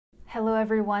Hello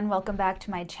everyone, welcome back to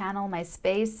my channel, my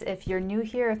space. If you're new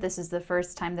here, if this is the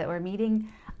first time that we're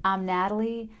meeting, I'm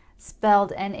Natalie,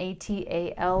 spelled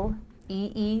Natalee.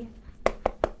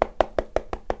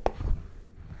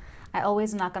 I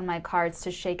always knock on my cards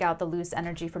to shake out the loose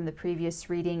energy from the previous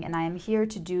reading, and I am here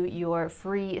to do your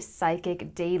free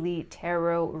psychic daily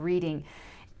tarot reading.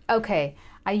 Okay,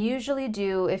 I usually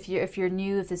do, if you're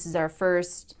new, if this is our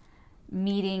first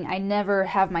meeting, I never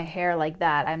have my hair like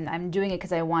that. I'm doing it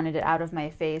because I wanted it out of my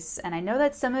face. And I know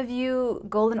that some of you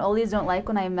golden oldies don't like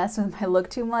when I mess with my look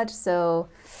too much, so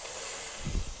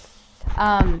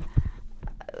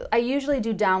I usually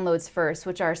do downloads first,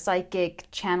 which are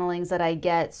psychic channelings that I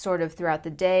get sort of throughout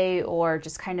the day or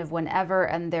just kind of whenever,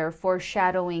 and they're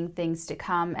foreshadowing things to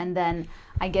come. And then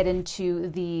I get into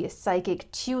the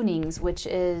psychic tunings, which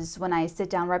is when I sit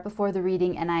down right before the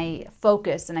reading and I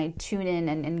focus and I tune in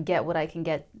and get what I can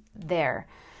get there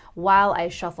while I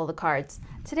shuffle the cards.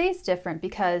 Today's different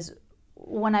because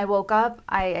when I woke up,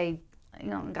 I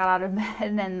got out of bed,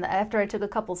 and then after I took a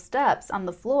couple steps on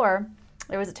the floor,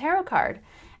 there was a tarot card.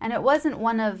 And it wasn't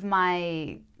one of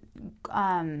my,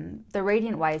 the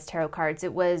Radiant Wise tarot cards.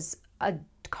 It was a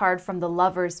card from the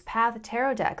Lover's Path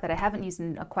tarot deck that I haven't used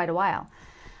in quite a while.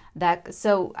 That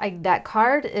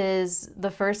card is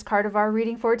the first card of our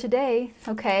reading for today.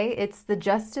 Okay, it's the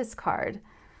Justice card.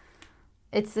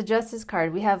 It's the Justice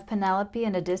card. We have Penelope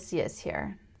and Odysseus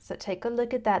here. So take a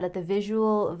look at that. Let the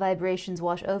visual vibrations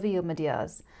wash over you, my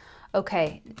dears.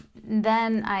 Okay,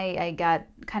 then I got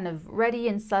kind of ready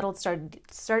and settled,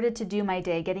 started to do my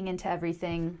day, getting into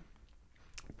everything,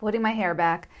 putting my hair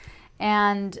back,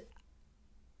 and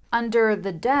under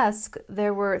the desk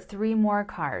there were 3 more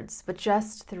cards, but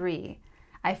just 3.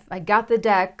 I got the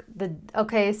deck,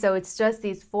 okay, so it's just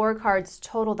these 4 cards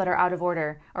total that are out of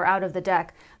order, or out of the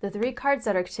deck. The 3 cards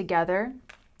that are together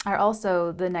are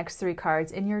also the next 3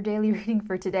 cards in your daily reading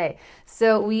for today.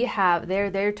 So we have,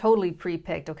 they're totally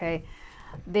pre-picked, okay?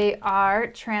 They are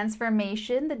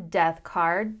Transformation, the Death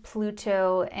card,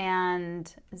 Pluto,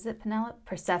 and is it Penelope?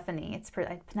 Persephone. It's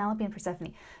Penelope and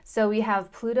Persephone. So we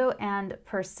have Pluto and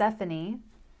Persephone.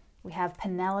 We have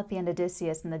Penelope and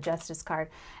Odysseus in the Justice card.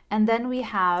 And then we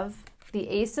have the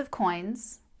Ace of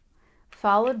Coins,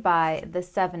 followed by the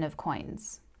 7 of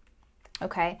Coins.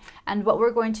 Okay, and what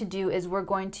we're going to do is we're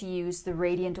going to use the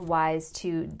Radiant Wise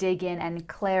to dig in and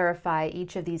clarify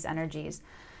each of these energies.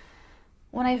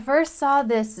 When I first saw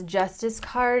this Justice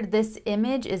card, this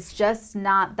image is just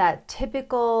not that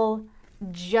typical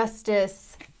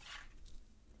Justice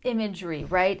imagery,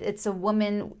 right? It's a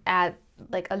woman at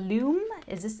like a loom.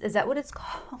 Is that what it's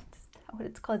called? Is that what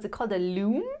it's called? Is it called a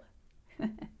loom?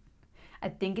 I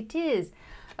think it is.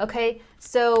 Okay,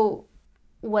 so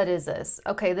what is this?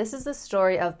 Okay, this is the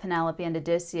story of Penelope and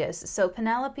Odysseus. So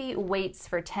Penelope waits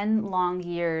for 10 long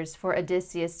years for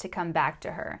Odysseus to come back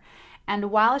to her. And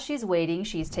while she's waiting,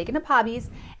 she's taken up hobbies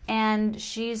and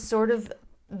she's sort of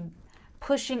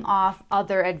pushing off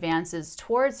other advances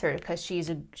towards her because she's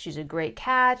a great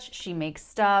catch, she makes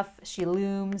stuff, she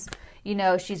looms,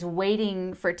 she's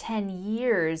waiting for 10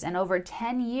 years, and over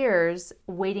 10 years,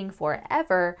 waiting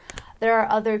forever, there are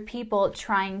other people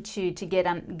trying to get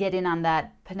in on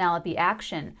that Penelope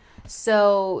action.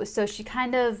 So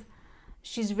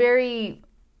she's very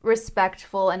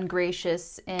respectful and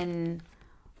gracious in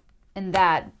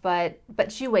that, but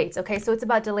she waits. Okay, so it's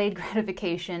about delayed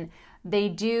gratification.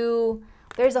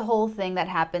 There's a whole thing that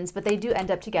happens, but they do end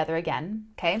up together again.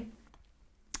 Okay,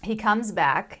 he comes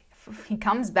back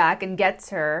and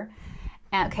gets her.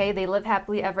 Okay, they live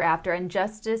happily ever after, and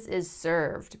justice is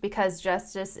served, because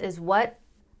justice is what,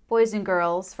 boys and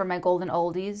girls, for my golden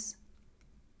oldies?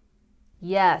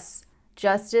 Yes,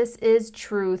 justice is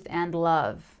truth and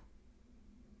love.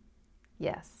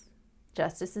 Yes,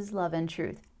 justice is love and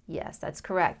truth. Yes, that's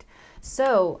correct.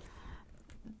 So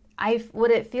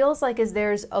what it feels like is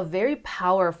there's a very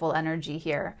powerful energy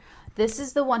here. This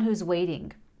is the one who's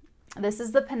waiting. This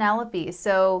is the Penelope.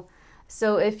 So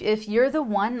if you're the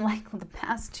one, like the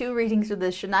past 2 readings of the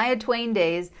Shania Twain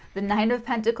days, the 9 of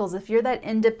Pentacles, if you're that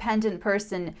independent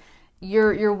person,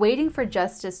 you're waiting for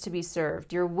justice to be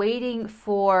served. You're waiting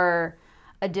for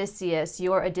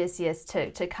your Odysseus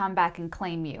to come back and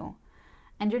claim you.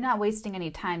 And you're not wasting any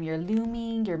time. You're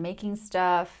looming, you're making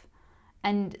stuff.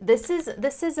 And this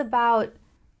is about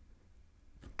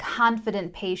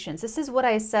confident patience. This is what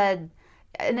I said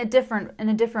in a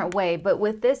different way, but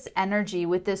with this energy,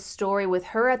 with this story, with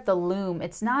her at the loom,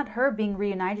 it's not her being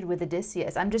reunited with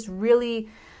Odysseus. I'm just really,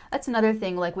 that's another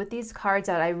thing, like with these cards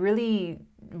out, I really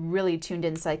tuned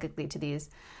in psychically to these.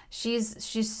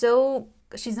 She's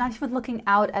not even looking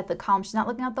out at the calm. She's not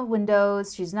looking out the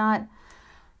windows. She's not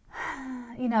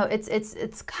you know,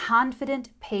 it's confident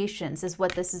patience is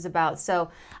what this is about. So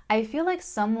I feel like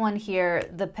someone here,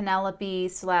 the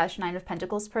Penelope / Nine of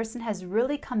Pentacles person, has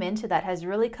really come into that, has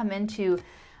really come into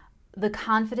the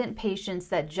confident patience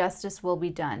that justice will be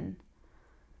done.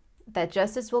 That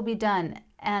justice will be done.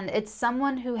 And it's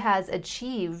someone who has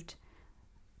achieved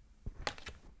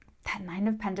that Nine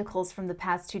of Pentacles from the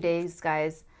past 2 days,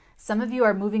 guys. Some of you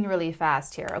are moving really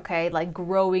fast here, okay? Like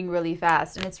growing really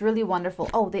fast. And it's really wonderful.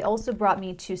 Oh, they also brought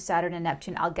me to Saturn and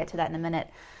Neptune. I'll get to that in a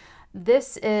minute.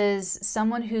 This is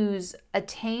someone who's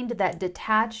attained that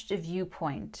detached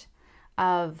viewpoint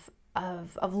of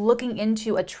looking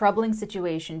into a troubling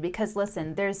situation. Because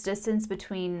listen, there's distance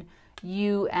between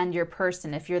you and your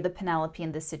person if you're the Penelope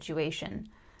in this situation.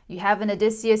 You have an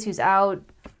Odysseus who's out,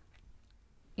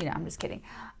 you know, I'm just kidding.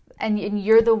 And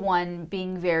you're the one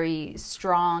being very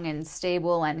strong and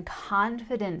stable and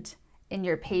confident in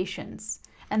your patience.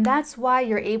 And that's why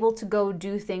you're able to go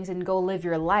do things and go live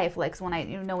your life. Like when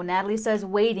when Natalie says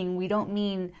waiting, we don't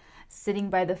mean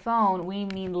sitting by the phone. We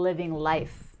mean living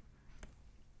life.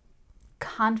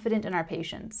 Confident in our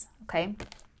patience, okay?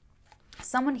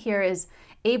 Someone here is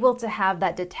able to have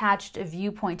that detached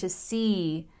viewpoint to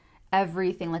see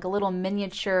everything like a little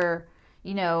miniature,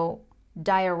 you know,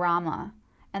 diorama.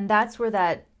 And that's where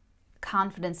that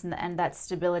confidence and that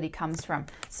stability comes from.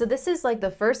 So this is like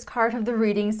the first card of the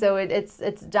reading. So it's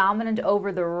dominant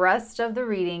over the rest of the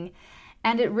reading.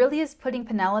 And it really is putting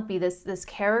Penelope, this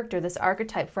character, this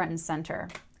archetype, front and center.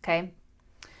 Okay.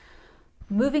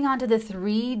 Moving on to the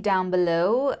 3 down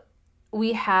below,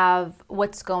 we have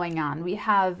what's going on. We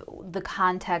have the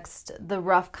context, the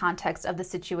rough context of the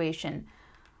situation.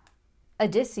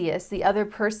 Odysseus, the other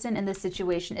person in this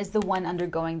situation, is the one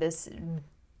undergoing this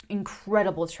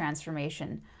incredible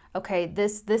transformation. Okay,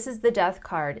 this is the death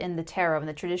card in the tarot, in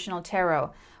the traditional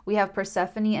tarot. We have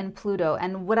Persephone and Pluto.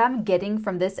 And what I'm getting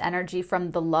from this energy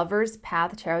from the Lover's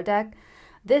Path tarot deck,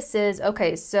 this is,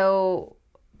 okay, so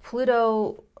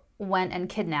Pluto went and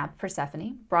kidnapped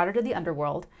Persephone, brought her to the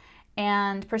underworld,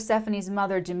 and Persephone's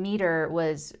mother, Demeter,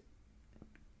 was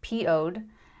PO'd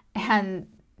and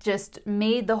just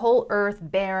made the whole earth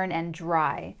barren and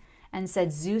dry and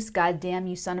said, Zeus, goddamn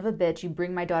you son of a bitch, you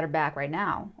bring my daughter back right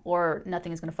now or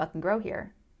nothing is going to fucking grow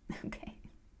here. Okay.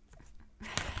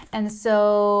 And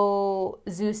so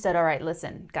Zeus said, all right,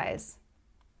 listen, guys,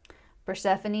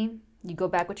 Persephone, you go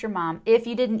back with your mom. If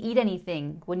you didn't eat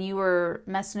anything when you were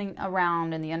messing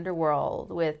around in the underworld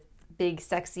with big,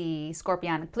 sexy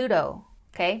scorpionic Pluto,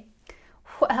 okay?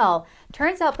 Well,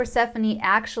 turns out Persephone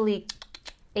actually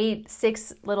ate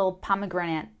 6 little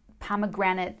pomegranate,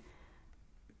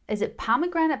 is it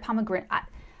pomegranate?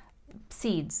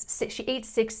 Seeds. She ate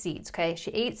 6 seeds, okay? She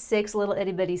ate 6 little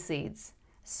itty bitty seeds.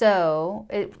 So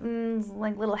it's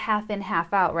like little half in,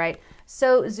 half out, right?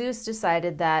 So Zeus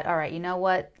decided that, all right, you know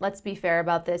what? Let's be fair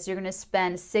about this. You're going to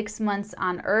spend 6 months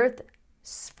on Earth,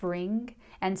 spring,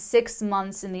 and 6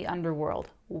 months in the underworld,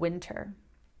 winter.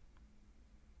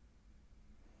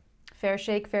 Fair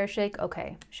shake, fair shake.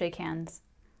 Okay, shake hands.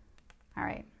 All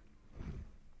right.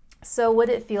 So what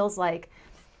it feels like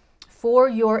for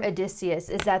your Odysseus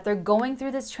is that they're going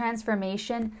through this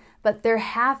transformation, but they're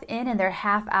half in and they're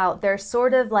half out. They're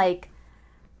sort of like,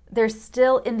 they're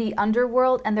still in the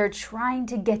underworld and they're trying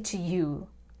to get to you,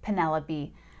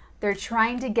 Penelope. They're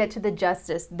trying to get to the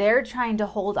justice. They're trying to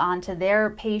hold on to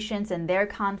their patience and their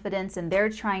confidence, and they're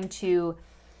trying to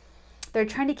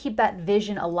keep that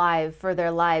vision alive for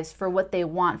their lives, for what they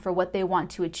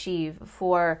want to achieve,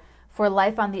 for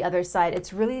life on the other side.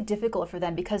 It's really difficult for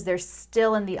them because they're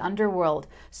still in the underworld.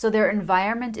 So their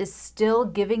environment is still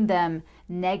giving them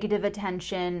negative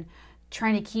attention,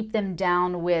 trying to keep them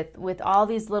down with all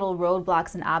these little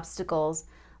roadblocks and obstacles.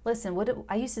 Listen,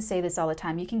 I used to say this all the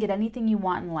time. You can get anything you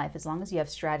want in life as long as you have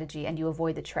strategy and you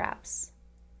avoid the traps.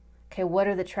 Okay, what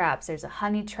are the traps? There's a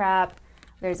honey trap.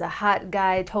 There's a hot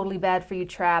guy, totally bad for you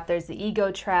trap. There's the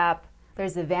ego trap.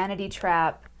 There's the vanity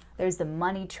trap. There's the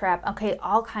money trap. Okay,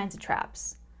 all kinds of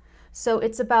traps. So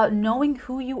it's about knowing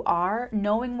who you are,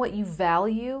 knowing what you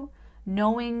value,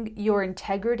 knowing your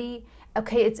integrity.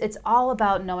 Okay, it's all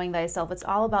about knowing thyself. It's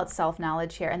all about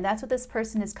self-knowledge here. And that's what this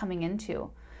person is coming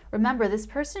into. Remember, this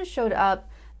person showed up.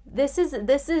 This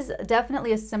is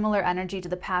definitely a similar energy to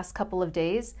the past couple of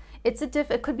days.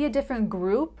 It could be a different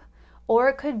group, or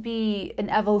it could be an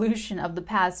evolution of the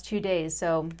past 2 days.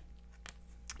 So,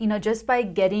 you know, just by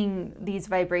getting these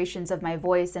vibrations of my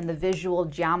voice and the visual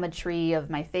geometry of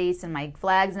my face and my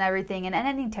flags and everything, and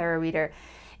any tarot reader,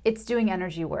 it's doing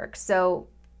energy work. So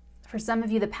for some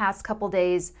of you, the past couple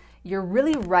days, you're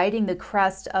really riding the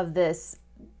crest of this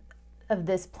of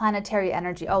this planetary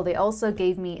energy. Oh, they also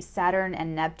gave me Saturn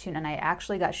and Neptune, and I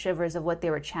actually got shivers of what they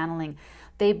were channeling.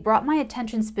 They brought my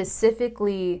attention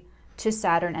specifically to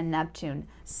Saturn and Neptune.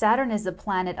 Saturn is the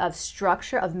planet of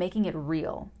structure, of making it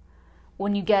real.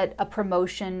 When you get a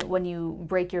promotion, when you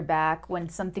break your back, when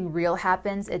something real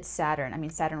happens, it's Saturn. I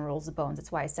mean, Saturn rules the bones.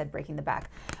 That's why I said breaking the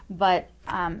back. But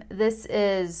this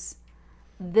is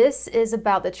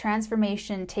about the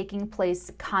transformation taking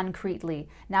place concretely.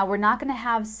 Now, we're not going to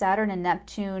have Saturn and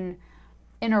Neptune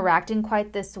interacting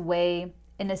quite this way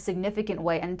in a significant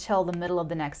way until the middle of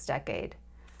the next decade.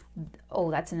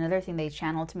 Oh, that's another thing they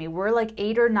channeled to me. We're like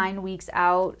 8 or 9 weeks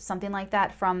out, something like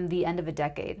that, from the end of a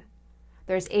decade.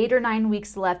 There's 8 or 9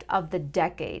 weeks left of the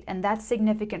decade, and that's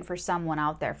significant for someone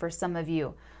out there, for some of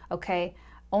you, okay?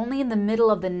 Only in the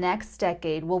middle of the next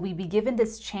decade will we be given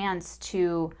this chance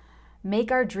to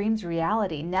make our dreams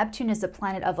reality. Neptune is a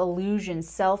planet of illusion,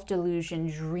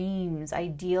 self-delusion, dreams,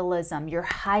 idealism, your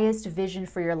highest vision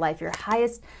for your life, your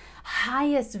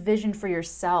highest vision for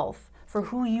yourself, for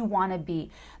who you want to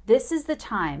be. This is the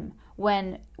time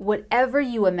when whatever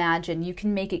you imagine, you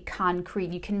can make it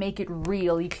concrete, you can make it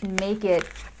real, you can make it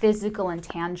physical and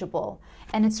tangible.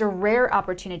 And it's a rare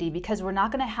opportunity because we're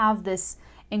not going to have this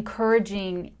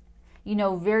encouraging,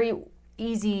 very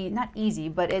easy, not easy,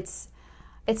 but it's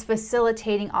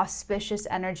facilitating auspicious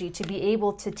energy to be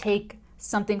able to take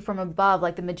something from above,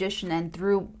 like the magician, and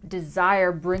through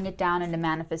desire, bring it down into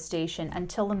manifestation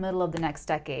until the middle of the next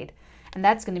decade. And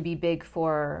that's going to be big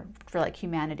for like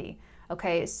humanity.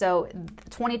 Okay, so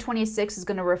 2026 is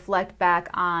going to reflect back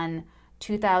on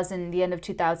the end of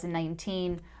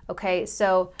 2019. Okay,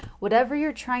 so whatever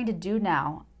you're trying to do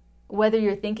now, whether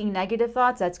you're thinking negative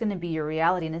thoughts, that's going to be your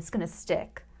reality, and it's going to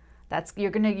stick.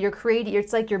 You're creating.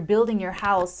 It's like you're building your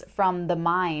house from the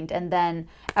mind, and then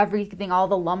everything, all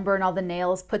the lumber and all the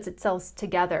nails, puts itself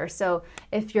together. So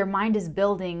if your mind is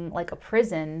building like a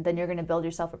prison, then you're going to build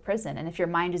yourself a prison. And if your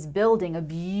mind is building a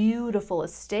beautiful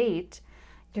estate,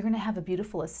 you're going to have a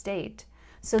beautiful estate.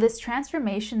 So this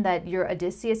transformation that your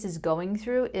Odysseus is going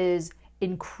through is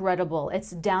incredible.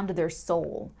 It's down to their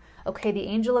soul. Okay, the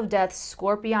angel of death,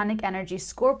 scorpionic energy.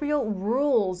 Scorpio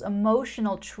rules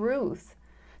emotional truth.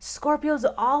 Scorpio's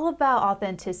all about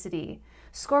authenticity.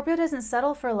 Scorpio doesn't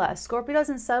settle for less. Scorpio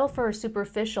doesn't settle for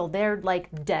superficial. They're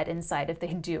like dead inside if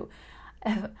they do.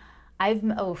 It's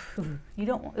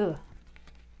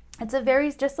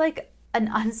just like an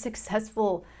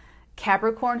unsuccessful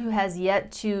Capricorn who has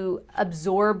yet to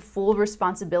absorb full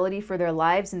responsibility for their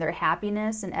lives and their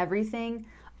happiness and everything.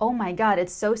 Oh my God,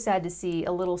 it's so sad to see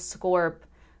a little Scorp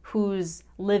who's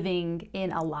living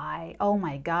in a lie. Oh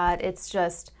my God, it's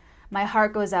just, my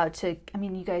heart goes out to,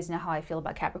 you guys know how I feel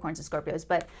about Capricorns and Scorpios,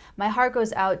 but my heart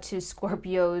goes out to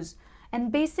Scorpios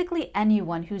and basically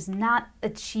anyone who's not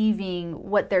achieving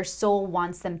what their soul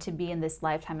wants them to be in this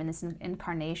lifetime, in this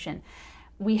incarnation.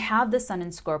 We have the sun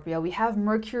in Scorpio. We have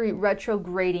Mercury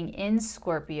retrograding in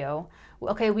Scorpio.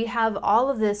 Okay, we have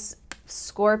all of this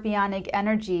scorpionic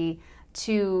energy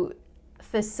to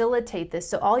facilitate this.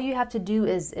 So all you have to do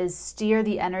is steer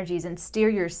the energies and steer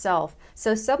yourself.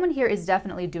 So someone here is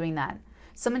definitely doing that.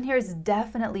 Someone here is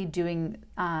definitely doing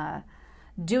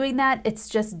that. It's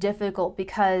just difficult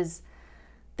because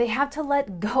they have to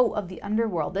let go of the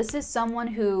underworld. This is someone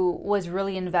who was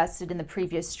really invested in the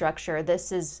previous structure.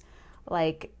 This is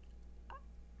like,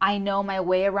 I know my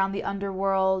way around the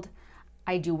underworld.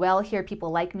 I do well here. People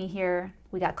like me here.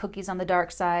 We got cookies on the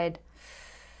dark side.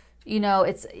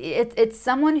 It's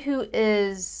someone who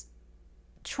is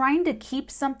trying to keep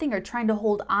something or trying to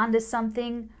hold on to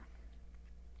something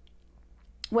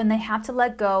when they have to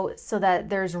let go so that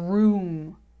there's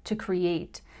room to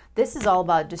create. This is all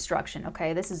about destruction,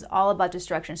 okay? This is all about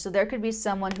destruction. So there could be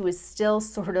someone who is still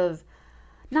sort of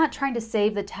not trying to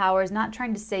save the towers, not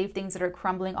trying to save things that are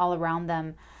crumbling all around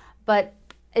them, but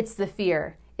it's the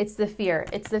fear. It's the fear.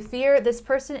 It's the fear. This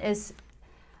person is,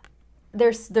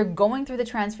 they're going through the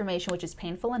transformation, which is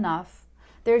painful enough.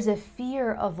 There's a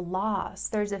fear of loss.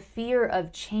 There's a fear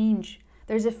of change.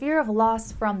 There's a fear of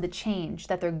loss from the change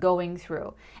that they're going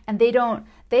through. And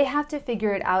they have to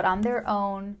figure it out on their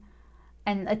own.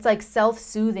 And it's like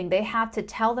self-soothing. They have to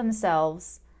tell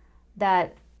themselves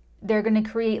that they're going to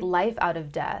create life out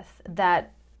of death,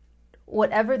 that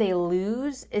whatever they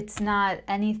lose, it's not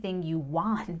anything you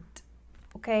want,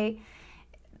 okay?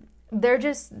 They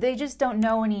just don't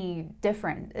know any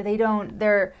different.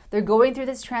 They're going through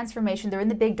this transformation. They're in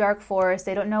the big dark forest.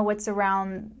 They don't know what's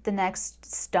around the next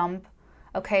stump,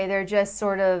 okay? They're just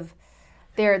sort of,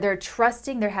 they're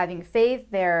trusting, they're having faith,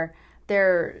 they're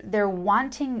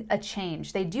wanting a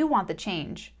change. They do want the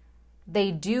change.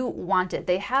 They do want it.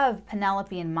 They have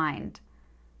Penelope in mind.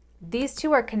 these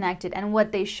two are connected. And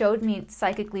what they showed me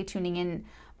psychically tuning in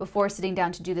before sitting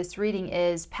down to do this reading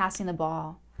is passing the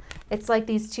ball. It's like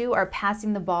these two are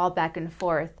passing the ball back and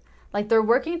forth. Like they're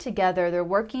working together. They're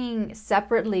working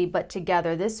separately, but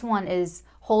together. This one is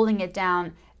holding it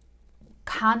down,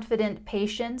 confident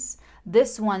patience.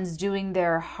 This one's doing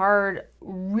their hard,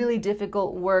 really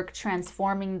difficult work,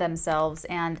 transforming themselves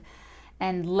and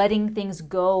letting things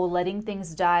go, letting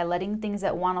things die, letting things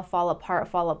that want to fall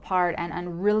apart,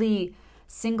 and really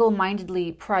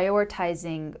single-mindedly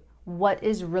prioritizing what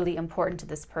is really important to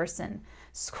this person.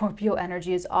 Scorpio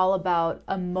energy is all about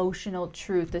emotional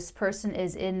truth. This person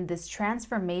is in this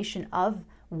transformation of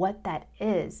what that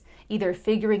is, either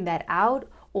figuring that out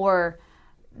or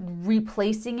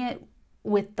replacing it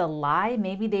with the lie.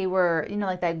 Maybe they were,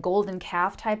 like that golden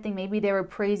calf type thing. Maybe they were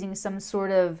praising some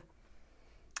sort of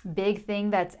big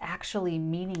thing that's actually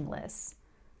meaningless.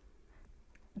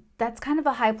 That's kind of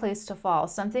a high place to fall.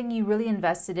 Something you really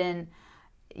invested in,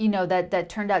 that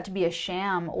turned out to be a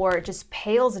sham, or it just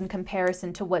pales in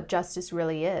comparison to what justice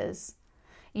really is.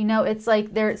 It's like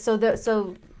so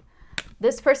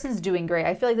this person's doing great.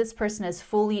 I feel like this person has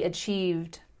fully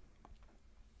achieved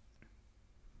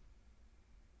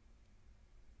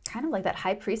kind of like that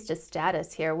high priestess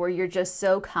status here, where you're just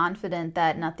so confident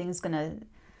that nothing's gonna.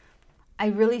 I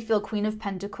really feel Queen of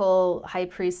Pentacle, High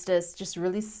Priestess, just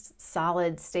really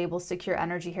solid, stable, secure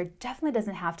energy here. Definitely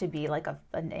doesn't have to be like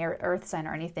an earth sign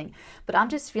or anything. But I'm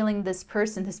just feeling this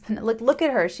person, look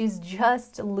at her. She's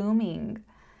just looming.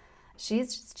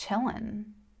 She's just chilling.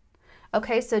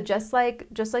 Okay, so just like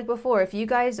before, if you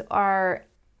guys are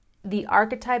the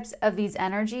archetypes of these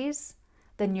energies,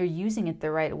 then you're using it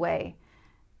the right way.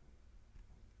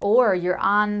 Or you're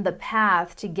on the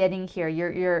path to getting here.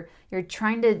 You're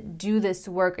trying to do this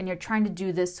work, and you're trying to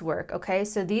do this work, okay?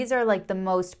 So these are like the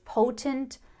most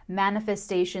potent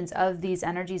manifestations of these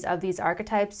energies, of these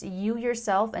archetypes. You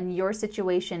yourself and your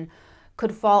situation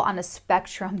could fall on a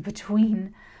spectrum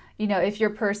between, if your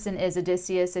person is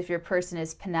Odysseus, if your person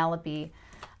is Penelope,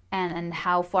 and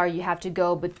how far you have to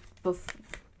go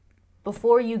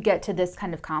before you get to this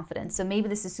kind of confidence. So maybe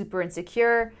this is super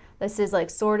insecure. This is like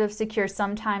sort of secure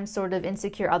sometimes, sort of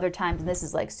insecure other times, and this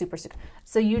is like super secure.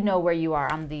 So you know where you are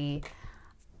on the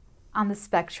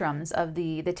spectrums of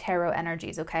the tarot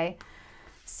energies, okay?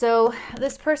 So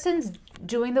this person's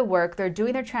doing the work. They're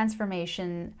doing their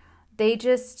transformation. They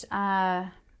just,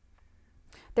 they're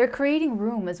creating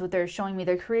room is what they're showing me.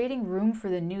 They're creating room for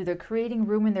the new. They're creating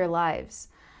room in their lives.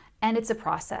 And it's a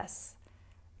process.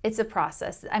 It's a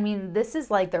process. I mean, this is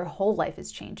like their whole life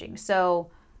is changing. So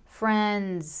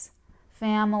friends,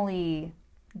 family,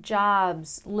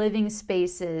 jobs, living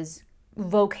spaces,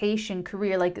 vocation,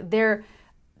 career, like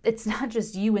it's not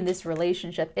just you in this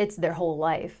relationship, it's their whole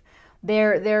life.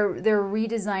 They're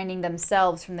redesigning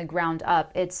themselves from the ground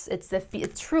up. It's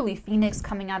truly Phoenix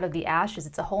coming out of the ashes.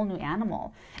 It's a whole new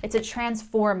animal. It's a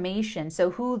transformation.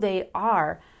 So who they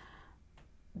are,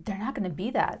 they're not going to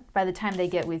be that by the time they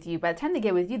get with you. By the time they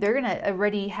get with you, they're going to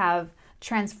already have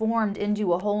transformed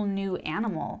into a whole new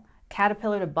animal,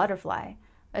 caterpillar to butterfly.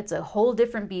 It's a whole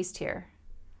different beast here.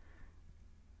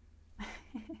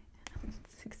 I'm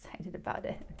so excited about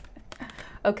it.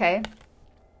 Okay.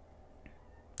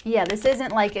 Yeah, this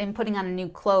isn't like I'm putting on a new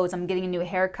clothes, I'm getting a new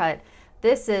haircut.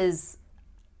 This is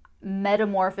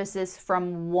metamorphosis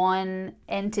from one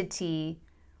entity,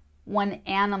 one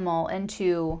animal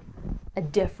into a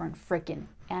different freaking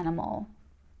animal.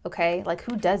 Okay? Like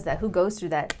who does that? Who goes through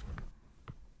that?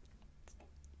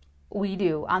 We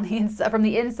do on the inside, from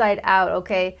the inside out,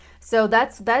 okay? So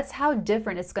that's how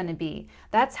different it's going to be.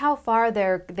 That's how far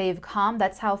they've come.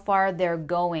 That's how far they're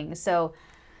going. So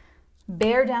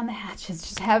bear down the hatches.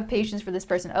 Just have patience for this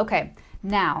person. Okay,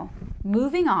 now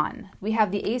moving on. We have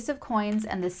the Ace of Coins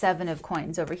and the Seven of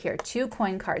Coins over here. Two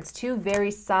coin cards, two very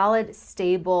solid,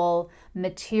 stable,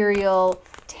 material,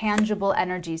 tangible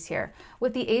energies here.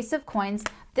 With the Ace of Coins,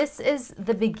 this is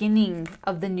the beginning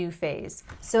of the new phase.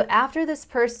 So after this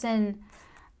person,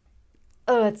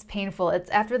 oh, it's painful. It's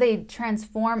after they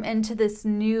transform into this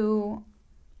new,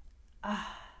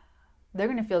 they're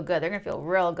going to feel good. They're going to feel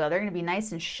real good. They're going to be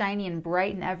nice and shiny and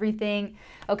bright and everything.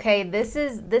 Okay, this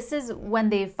is when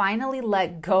they finally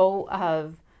let go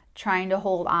of trying to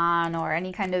hold on or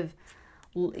any kind of,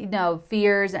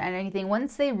 fears and anything.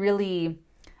 Once they really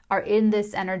are in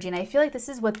this energy, and I feel like this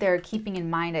is what they're keeping in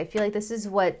mind. I feel like this is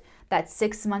what that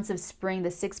 6 months of spring,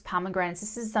 the 6 pomegranates,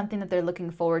 this is something that they're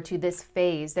looking forward to, this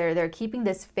phase. They're keeping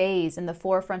this phase in the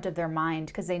forefront of their mind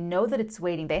because they know that it's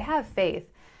waiting. They have faith.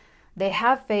 They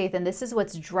have faith, and this is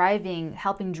what's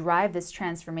helping drive this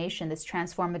transformation, this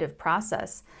transformative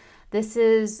process. This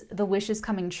is the wishes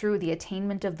coming true, the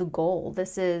attainment of the goal.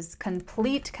 This is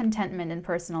complete contentment in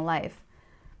personal life.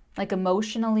 Like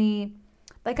emotionally,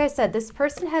 like I said, this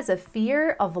person has a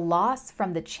fear of loss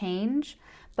from the change,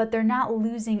 but they're not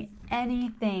losing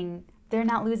anything. They're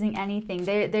not losing anything.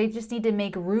 They just need to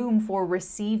make room for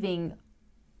receiving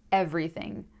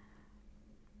everything.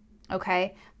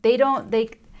 Okay?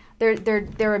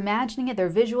 They're imagining it, they're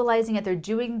visualizing it, they're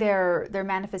doing their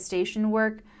manifestation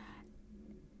work.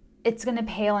 It's going to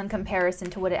pale in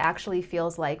comparison to what it actually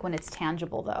feels like when it's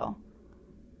tangible though.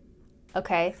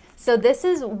 Okay? So this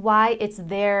is why it's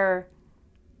their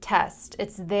test.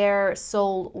 It's their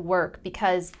soul work,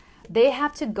 because they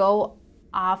have to go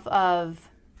off of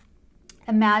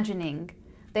imagining.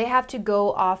 They have to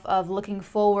go off of looking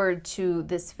forward to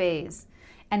this phase.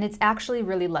 And it's actually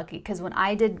really lucky, because when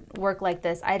I did work like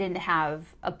this, I didn't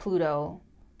have a Pluto.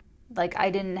 Like, I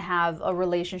didn't have a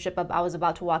relationship I was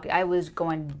about to walk. I was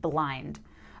going blind.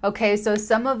 Okay, so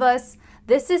some of us,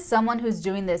 this is someone who's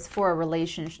doing this for a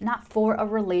relationship, not for a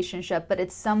relationship, but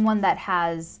it's someone that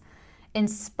has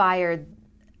inspired.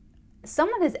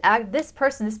 This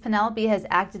person, this Penelope, has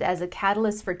acted as a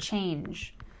catalyst for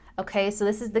change. Okay, so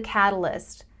this is the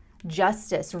catalyst.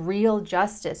 Justice, real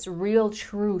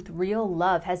truth, real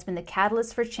love has been the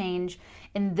catalyst for change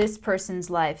in this person's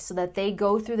life, so that they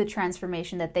go through the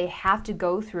transformation that they have to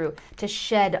go through to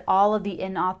shed all of the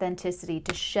inauthenticity,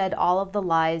 to shed all of the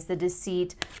lies, the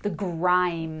deceit, the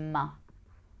grime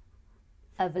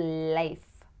of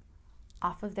life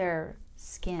off of their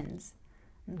skins.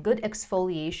 Good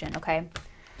exfoliation, okay?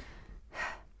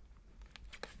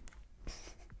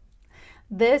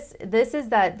 This is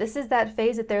that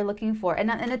phase that they're looking for. And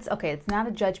it's okay, it's not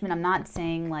a judgment. I'm not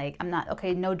saying like,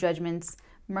 no judgments.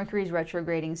 Mercury's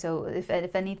retrograding, so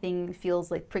if anything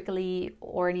feels like prickly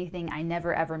or anything, I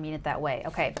never ever mean it that way.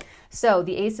 Okay, so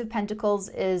the Ace of Pentacles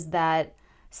is that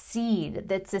seed.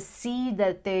 That's a seed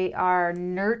that they are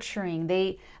nurturing.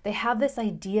 They have this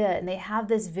idea and they have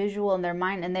this visual in their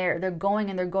mind, and they're going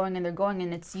and they're going and they're going,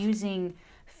 and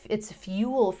it's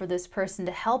fuel for this person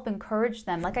to help encourage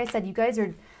them. Like I said, you guys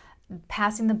are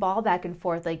passing the ball back and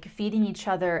forth, like feeding each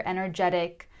other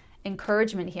energetic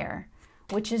encouragement here,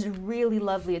 which is really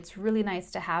lovely. It's really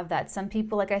nice to have that. Some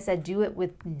people, like I said, do it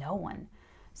with no one.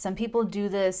 Some people do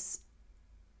this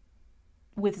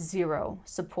with zero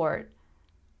support,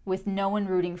 with no one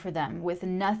rooting for them, with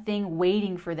nothing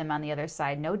waiting for them on the other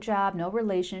side. No job, no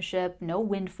relationship, no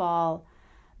windfall.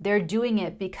 They're doing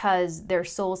it because their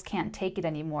souls can't take it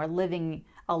anymore, living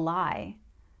a lie.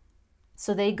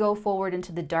 So they go forward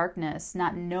into the darkness,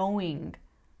 not knowing,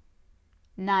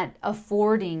 not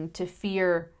affording to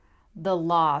fear the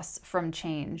loss from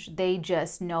change. They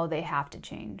just know they have to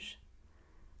change.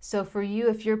 So for you,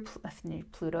 if you're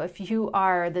Pluto, if you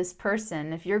are this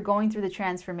person, if you're going through the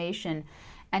transformation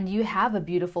and you have a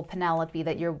beautiful Penelope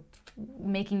that you're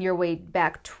making your way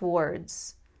back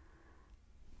towards,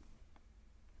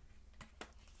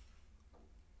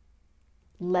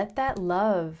 let that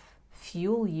love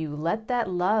fuel you. Let that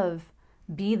love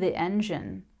be the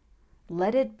engine.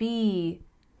 Let it be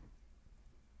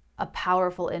a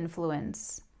powerful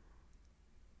influence.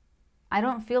 I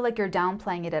don't feel like you're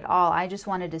downplaying it at all. I just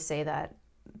wanted to say that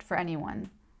for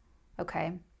anyone.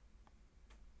 Okay?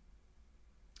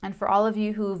 And for all of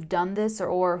you who've done this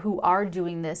or who are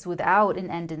doing this without an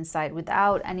end in sight,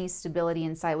 without any stability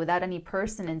in sight, without any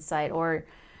person in sight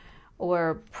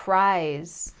or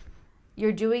prize,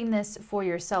 you're doing this for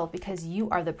yourself, because you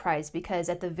are the prize. Because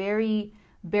at the very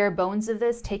bare bones of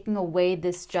this, taking away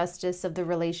this justice of the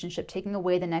relationship, taking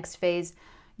away the next phase,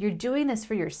 you're doing this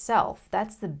for yourself.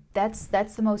 That's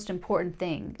the most important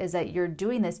thing, is that you're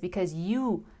doing this because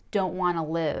you don't want to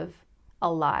live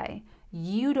a lie.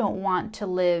 You don't want to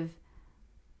live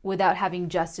without having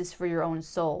justice for your own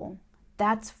soul.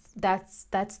 That's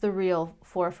the real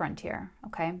forefront here,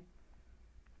 okay?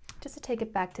 Just to take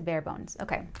it back to bare bones.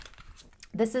 Okay.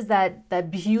 This is that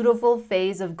beautiful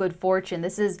phase of good fortune.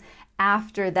 This is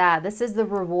after that. This is the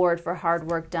reward for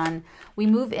hard work done. We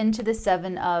move into the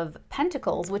Seven of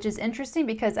Pentacles, which is interesting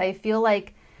because I feel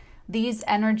like these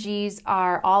energies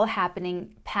are all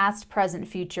happening past, present,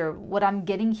 future. What I'm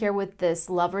getting here with this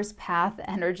Lover's Path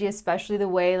energy, especially the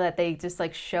way that they just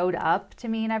like showed up to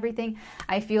me and everything,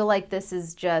 I feel like this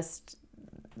is just,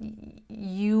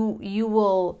 you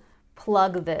will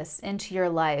plug this into your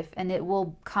life and it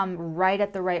will come right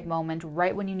at the right moment,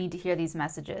 right when you need to hear these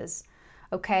messages.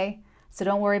 Okay? So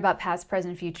don't worry about past,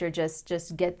 present, future.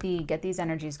 Just get these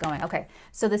energies going. Okay.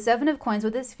 So the Seven of Coins,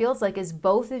 what this feels like is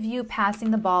both of you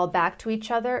passing the ball back to each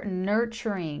other,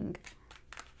 nurturing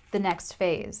the next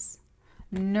phase,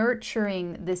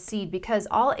 nurturing the seed, because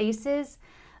all aces,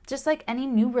 just like any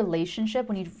new relationship,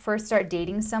 when you first start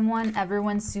dating someone,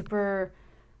 everyone's super,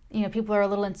 you know, people are a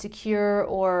little insecure,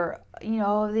 or, you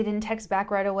know, they didn't text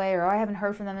back right away, or I haven't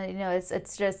heard from them. You know,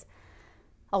 it's just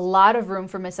a lot of room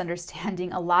for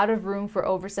misunderstanding, a lot of room for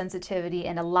oversensitivity,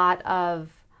 and a lot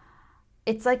of,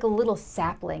 it's like a little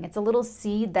sapling. It's a little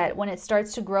seed that when it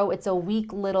starts to grow, it's a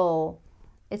weak little,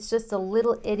 it's just a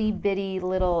little itty bitty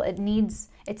little,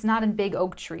 it's not a big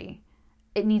oak tree.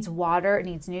 It needs water, it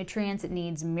needs nutrients, it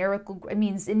needs it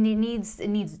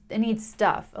needs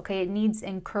stuff, okay? It needs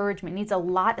encouragement, it needs a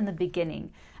lot in the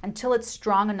beginning until it's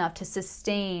strong enough to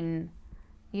sustain,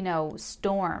 you know,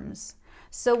 storms.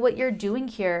 So what you're doing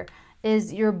here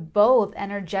is you're both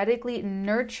energetically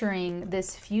nurturing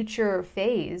this future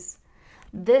phase.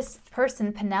 This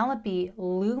person, Penelope,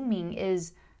 looming,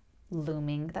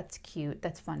 that's cute,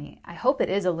 that's funny. I hope it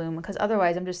is a loom, because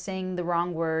otherwise I'm just saying the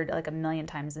wrong word like a million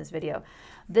times in this video.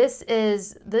 This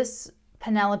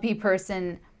Penelope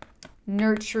person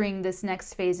nurturing this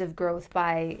next phase of growth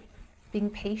by being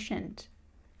patient,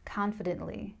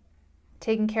 confidently,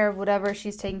 taking care of whatever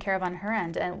she's taking care of on her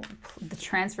end. And the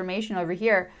transformation over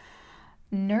here,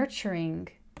 nurturing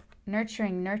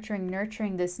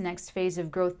this next phase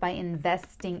of growth by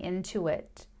investing into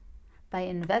it.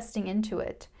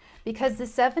 Because the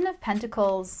Seven of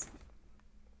Pentacles,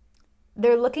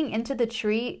 they're looking into the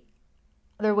tree,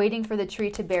 they're waiting for the tree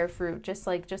to bear fruit, just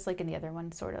like in the other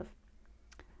one, sort of.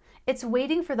 It's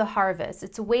waiting for the harvest.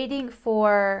 It's waiting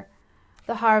for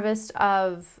the harvest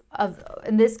of,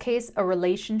 in this case, a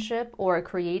relationship or a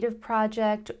creative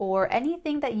project or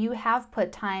anything that you have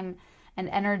put time and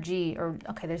energy, or,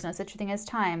 okay, there's no such thing as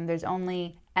time. There's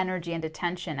only energy and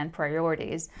attention and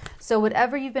priorities. So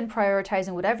whatever you've been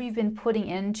prioritizing, whatever you've been putting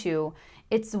into,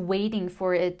 it's waiting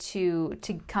for it to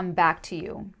come back to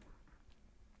you.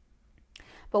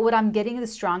 But what I'm getting the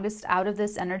strongest out of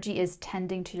this energy is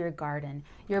tending to your garden.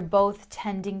 You're both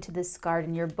tending to this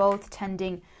garden. You're both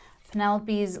tending.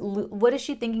 Penelope's, what is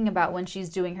she thinking about when she's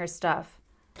doing her stuff?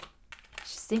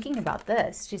 She's thinking about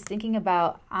this. She's thinking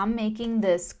about, I'm making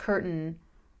this curtain.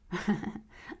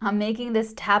 I'm making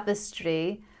this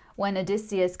tapestry when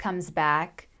Odysseus comes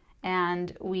back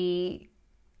and we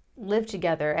live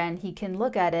together, and he can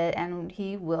look at it and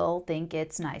he will think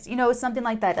it's nice. You know, something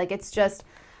like that. Like, it's just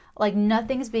like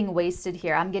nothing's being wasted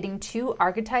here. I'm getting two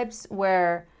archetypes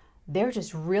where they're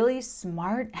just really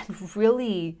smart and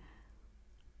really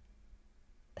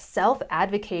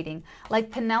self-advocating. Like,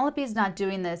 Penelope's not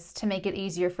doing this to make it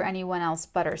easier for anyone else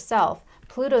but herself.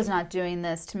 Pluto's not doing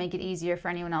this to make it easier for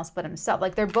anyone else but himself.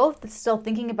 Like, they're both still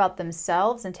thinking about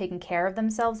themselves and taking care of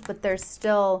themselves, but they're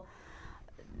still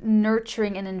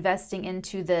nurturing and investing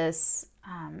into this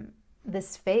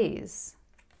this phase.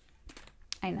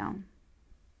 I know.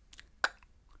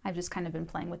 I've just kind of been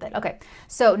playing with it. Okay,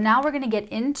 so now we're going to get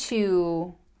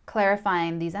into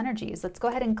clarifying these energies. Let's go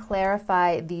ahead and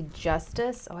clarify the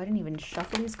Justice. Oh, I didn't even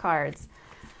shuffle these cards.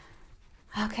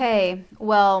 Okay,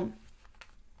 well,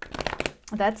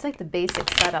 that's like the basic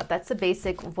setup. That's the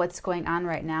basic of what's going on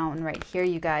right now and right here,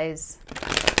 you guys.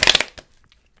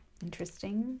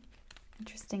 Interesting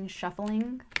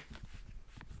shuffling.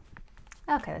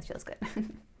 Okay, that feels good.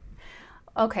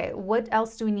 Okay, what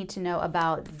else do we need to know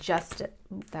about Justice?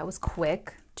 That was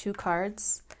quick. 2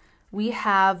 cards. We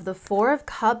have the Four of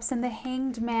Cups and the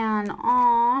Hanged Man.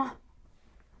 Aww.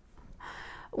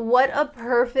 What a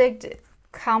perfect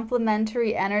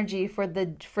complementary energy for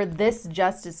this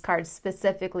Justice card,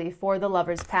 specifically for the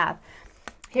Lover's Path.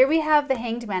 Here we have the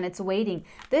Hanged Man. It's waiting.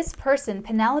 This person,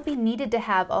 Penelope, needed to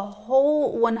have a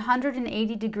whole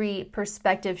 180-degree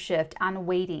perspective shift on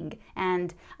waiting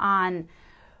and on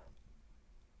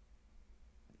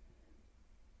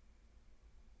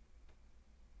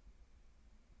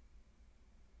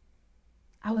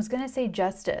I was going to say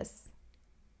justice,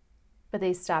 but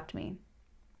they stopped me.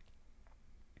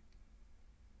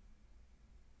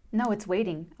 No, it's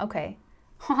waiting. Okay.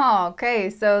 Oh,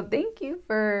 okay, so thank you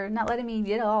for not letting me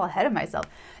get all ahead of myself.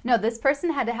 No, this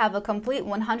person had to have a complete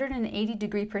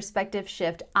 180-degree perspective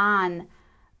shift on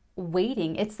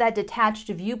waiting. It's that detached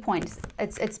viewpoint.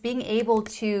 It's being able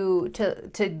to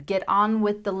get on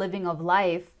with the living of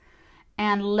life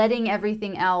and letting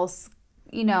everything else,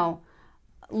 you know,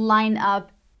 line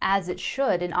up as it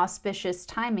should in auspicious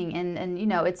timing, and you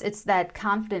know, it's that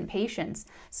confident patience.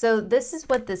 So this is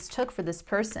what this took for this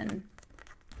person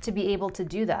to be able to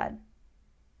do that.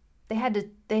 They had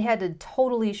to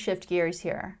totally shift gears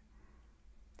here.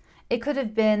 It could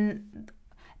have been,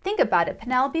 think about it,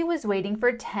 Penelope was waiting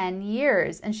for 10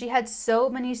 years and she had so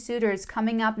many suitors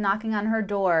coming up knocking on her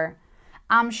door.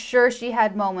 I'm sure she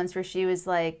had moments where she was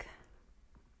like,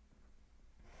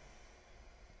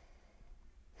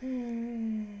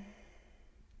 I'm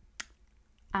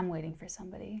waiting for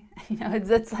somebody. You know,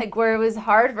 it's like where it was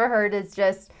hard for her to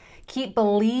just keep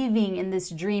believing in this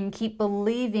dream, keep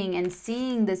believing and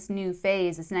seeing this new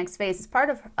phase, this next phase. It's part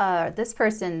of this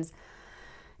person's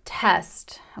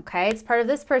test, okay? It's part of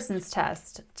this person's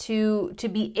test to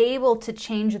be able to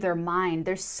change their mind.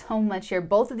 There's so much here.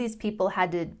 Both of these people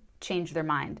had to change their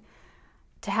mind,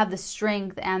 to have the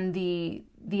strength and the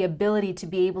ability to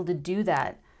be able to do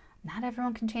that. Not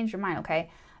everyone can change their mind,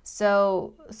 okay?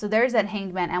 So there's that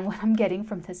Hanged Man. And what I'm getting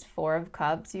from this Four of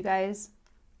Cups, you guys.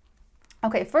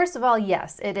 Okay, first of all,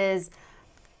 yes,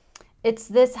 it's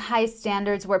this high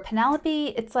standards where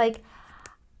Penelope, it's like,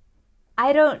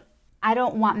 I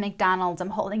don't want McDonald's.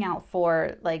 I'm holding out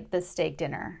for like the steak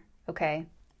dinner, okay?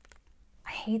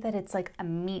 I hate that it's like a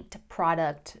meat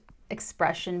product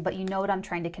expression, but you know what I'm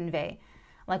trying to convey.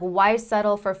 Like, why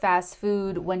settle for fast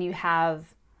food when you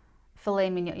have filet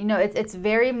mignon? You know, it's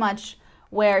very much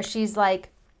where she's like,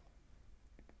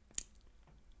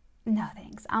 no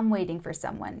thanks, I'm waiting for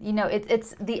someone. You know,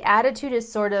 it's the attitude is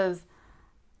sort of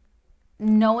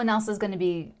no one else is going to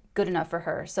be good enough for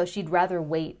her, so she'd rather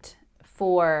wait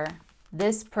for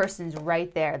this person's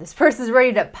right there. This person's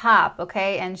ready to pop,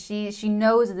 okay? And she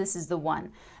knows that this is the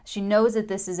one. She knows that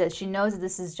this is it. She knows that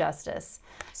this is justice.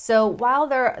 So while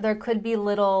there could be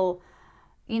little,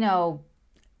 you know,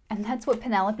 and that's what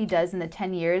Penelope does in the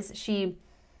 10 years.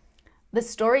 The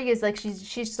story is like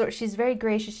she's very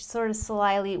gracious. She's sort of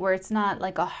slyly, where it's not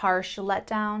like a harsh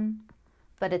letdown,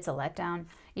 but it's a letdown.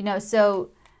 You know,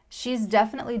 so she's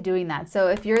definitely doing that. So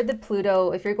if you're the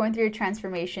Pluto, if you're going through your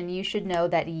transformation, you should know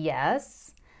that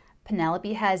yes,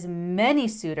 Penelope has many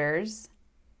suitors,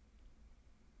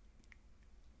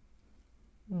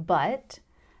 but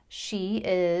she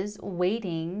is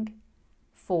waiting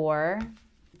for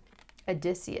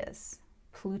Odysseus,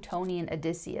 Plutonian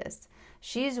Odysseus.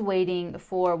 She's waiting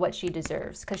for what she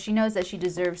deserves, because she knows that she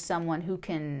deserves someone who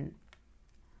can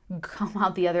come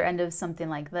out the other end of something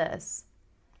like this.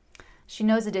 She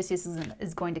knows Odysseus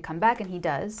is going to come back, and he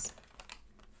does.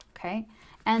 Okay?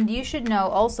 And you should know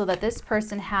also that this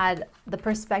person had the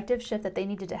perspective shift that they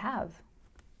needed to have.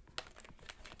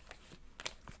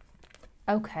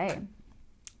 Okay.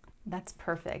 That's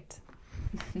perfect.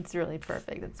 It's really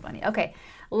perfect. It's funny. Okay,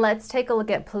 let's take a look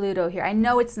at Pluto here. I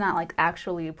know it's not like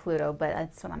actually Pluto, but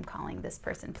that's what I'm calling this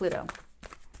person, Pluto.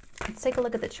 Let's take a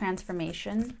look at the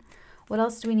transformation. What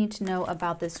else do we need to know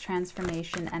about this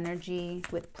transformation energy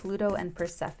with Pluto and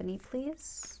Persephone,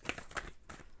 please?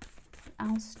 What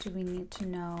else do we need to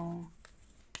know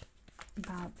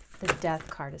about the Death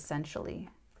card, essentially?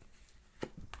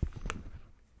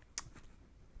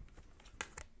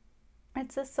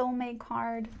 It's a soulmate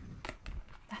card.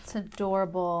 That's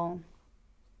adorable.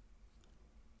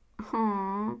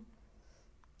 Aww.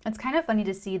 It's kind of funny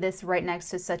to see this right next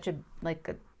to such a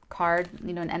card,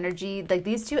 you know, an energy. Like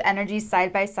these two energies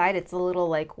side by side, it's a little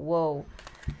like, whoa.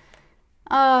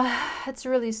 It's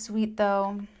really sweet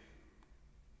though.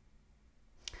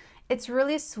 It's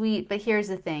really sweet, but here's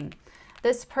the thing.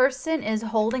 This person is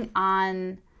holding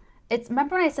on.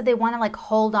 Remember when I said they want to like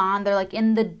hold on? They're like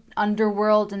in the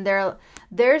underworld, and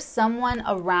there's someone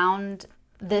around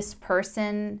this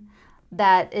person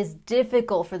that is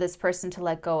difficult for this person to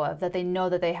let go of, that they know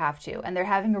that they have to, and they're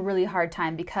having a really hard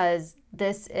time because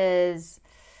this is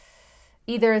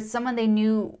either someone they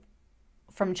knew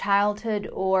from childhood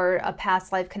or a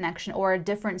past life connection or a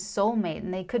different soulmate,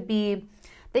 and they could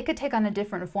take on a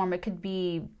different form. It could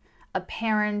be a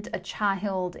parent, a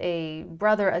child, a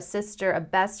brother, a sister, a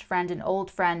best friend, an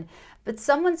old friend, but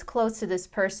someone's close to this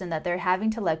person that they're having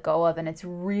to let go of, and it's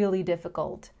really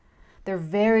difficult. They're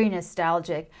very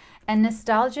nostalgic. And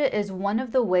nostalgia is one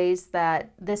of the ways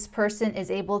that this person is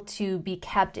able to be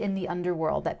kept in the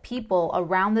underworld, that people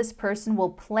around this person will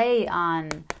play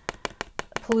on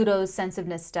Pluto's sense of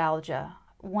nostalgia.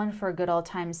 One, for a good old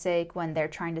time's sake, when they're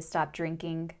trying to stop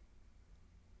drinking.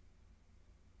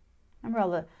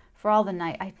 Remember for all the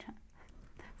nights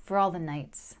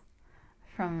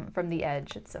from the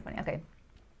edge. It's so funny. Okay.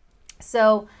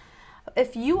 So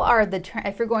if you're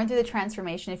going through the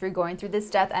transformation, if you're going through this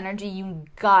death energy, you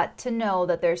got to know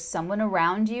that there's someone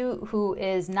around you who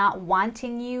is not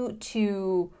wanting you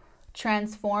to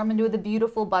transform into the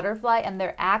beautiful butterfly, and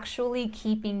they're actually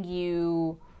keeping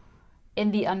you in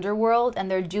the underworld,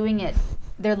 and they're doing it.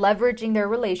 They're leveraging their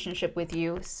relationship with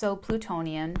you, so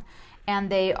Plutonian, and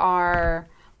they are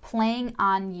playing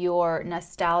on your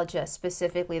nostalgia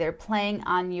specifically. They're playing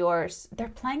on your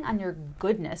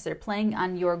goodness. They're playing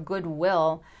on your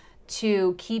goodwill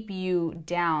to keep you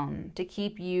down, to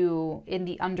keep you in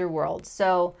the underworld.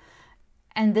 So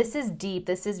And this is deep.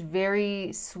 This is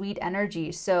very sweet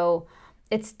energy. So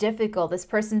it's difficult. This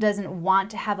person doesn't want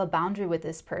to have a boundary with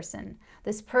this person.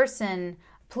 This person,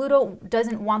 Pluto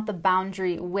doesn't want the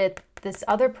boundary with this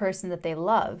other person that they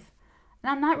love.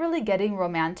 And I'm not really getting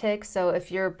romantic. So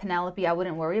if you're Penelope, I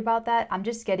wouldn't worry about that. I'm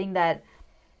just getting that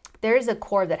there's a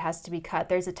cord that has to be cut.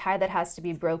 There's a tie that has to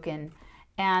be broken.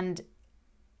 And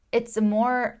it's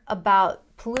more about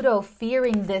Pluto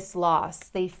fearing this loss.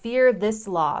 They fear this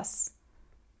loss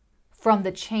from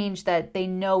the change that they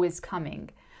know is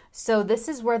coming. So this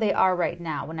is where they are right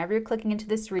now. Whenever you're clicking into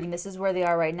this reading, this is where they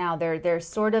are right now. They're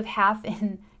sort of half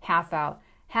in, half out.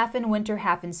 Half in winter,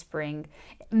 half in spring.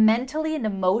 Mentally and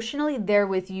emotionally, they're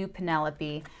with you,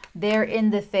 Penelope. They're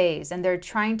in the phase, and they're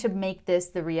trying to make this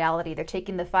the reality. They're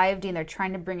taking the 5D and they're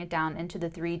trying to bring it down into the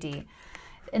 3D.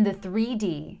 In the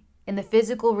 3D, in the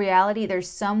physical reality, there's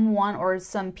someone or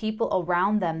some people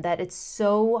around them that it's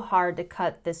so hard to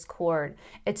cut this cord.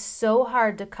 It's so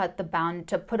hard to cut the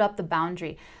to put up the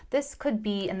boundary. This could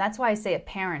be, and that's why I say a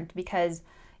parent, because,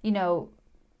 you know,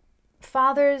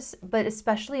 fathers, but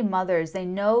especially mothers, they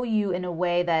know you in a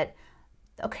way that,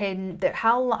 okay,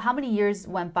 how many years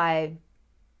went by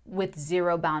with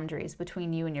zero boundaries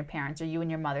between you and your parents, or you and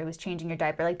your mother who's changing your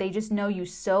diaper? Like, they just know you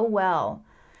so well.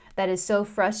 That is so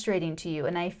frustrating to you.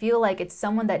 And I feel like it's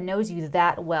someone that knows you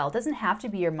that well. It doesn't have to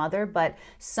be your mother, but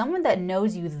someone that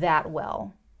knows you that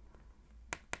well.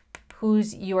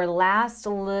 Who's your last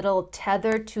little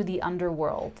tether to the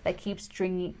underworld that keeps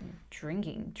drinking.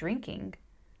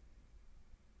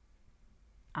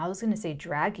 I was going to say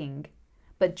dragging,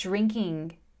 but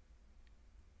drinking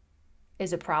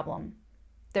is a problem.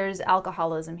 There's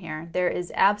alcoholism here. There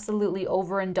is absolutely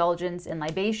overindulgence in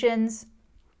libations.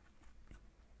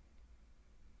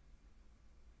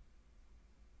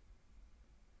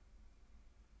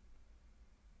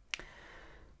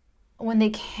 When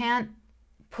they can't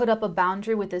put up a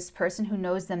boundary with this person who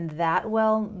knows them that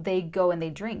well, they go and they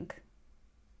drink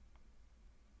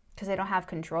because they don't have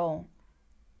control.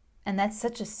 And that's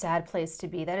such a sad place to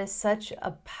be. That is such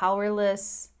a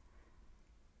powerless...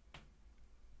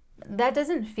 That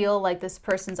doesn't feel like this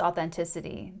person's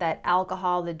authenticity. That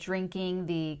alcohol, the drinking,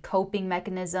 the coping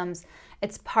mechanisms,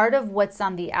 it's part of what's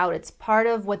on the out. It's part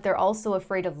of what they're also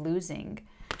afraid of losing.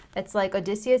 It's like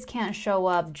Odysseus can't show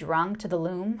up drunk to the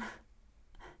loom,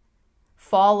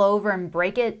 fall over and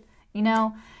break it, you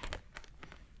know?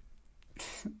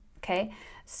 Okay,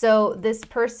 so this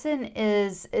person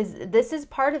this is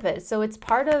part of it. So it's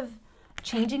part of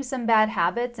changing some bad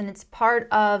habits, and it's part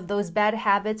of those bad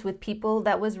habits with people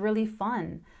that was really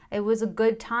fun. It was a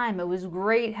good time. It was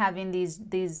great having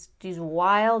these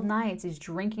wild nights, these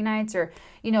drinking nights, or,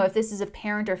 you know, if this is a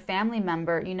parent or family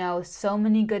member, you know, so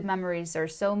many good memories, or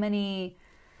so many...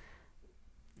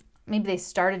 Maybe they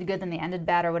started good and they ended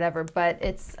bad or whatever, but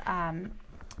it's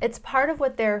part of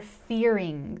what they're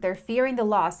fearing. They're fearing the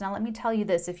loss. Now, let me tell you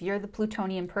this. If you're the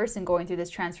Plutonian person going through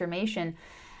this transformation,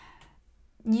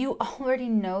 you already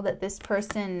know that this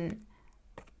person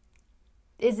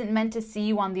isn't meant to see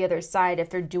you on the other side if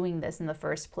they're doing this in the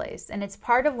first place. And it's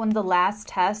part of one of the last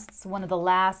tests, one of the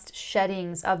last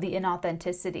sheddings of the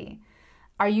inauthenticity.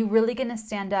 Are you really going to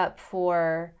stand up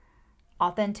for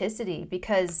authenticity?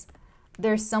 Because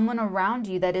there's someone around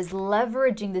you that is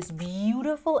leveraging this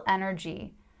beautiful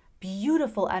energy.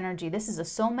 Beautiful energy. This is a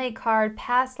soulmate card,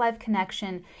 past life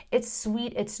connection. It's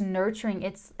sweet, it's nurturing,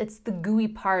 it's the gooey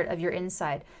part of your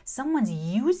inside. Someone's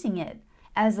using it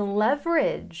as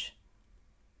leverage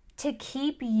to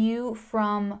keep you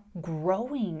from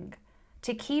growing,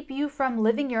 to keep you from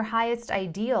living your highest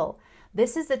ideal.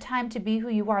 This is the time to be who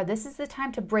you are. This is the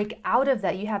time to break out of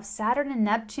that. You have Saturn and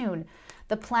Neptune,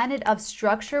 the planet of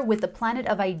structure with the planet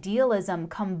of idealism,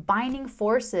 combining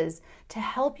forces to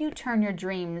help you turn your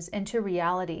dreams into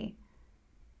reality.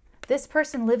 This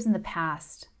person lives in the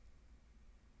past.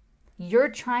 You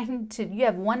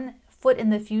have one foot in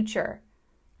the future.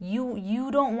 You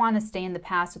don't want to stay in the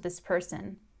past with this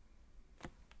person.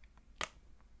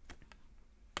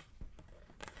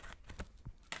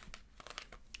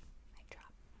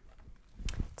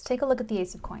 Let's take a look at the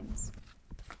Ace of Coins.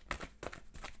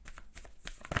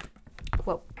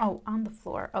 Whoa, oh, on the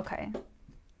floor, okay.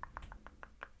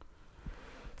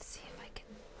 Let's see if I can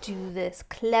do this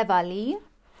cleverly.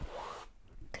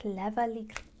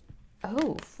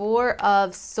 Oh, Four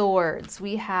of Swords.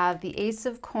 We have the Ace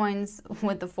of Coins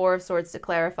with the Four of Swords to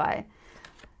clarify.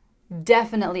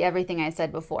 Definitely everything I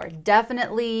said before.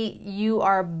 Definitely you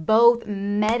are both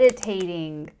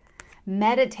meditating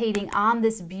on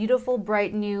this beautiful,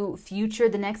 bright new future.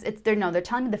 They're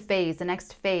telling me the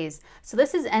next phase. So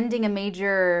this is ending a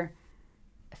major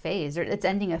phase. It's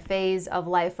ending a phase of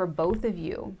life for both of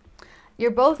you.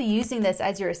 You're both using this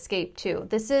as your escape too.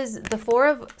 This is, the Four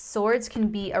of Swords can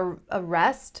be a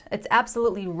rest. It's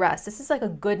absolutely rest. This is like a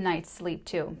good night's sleep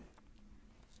too.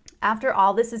 After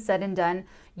all this is said and done,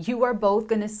 you are both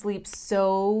going to sleep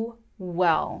so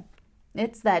well.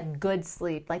 It's that good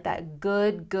sleep, like that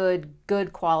good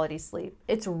quality sleep.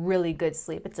 It's really good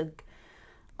sleep. It's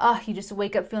you just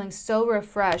wake up feeling so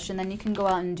refreshed, and then you can go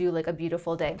out and do like a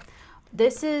beautiful day.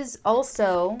 This is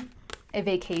also a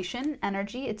vacation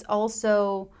energy. It's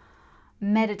also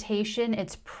meditation.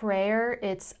 It's prayer.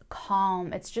 It's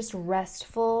calm. It's just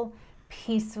restful,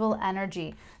 peaceful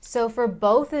energy. So for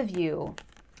both of you,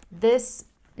 this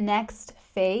next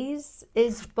phase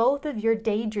is both of your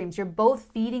daydreams. You're both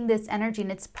feeding this energy,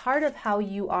 and it's part of how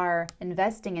you are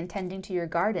investing and tending to your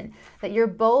garden, that you're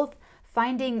both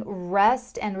finding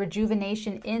rest and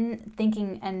rejuvenation in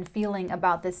thinking and feeling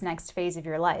about this next phase of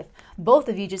your life. Both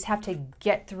of you just have to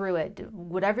get through it.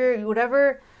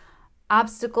 Whatever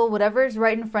obstacle, whatever is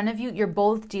right in front of you, you're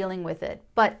both dealing with it.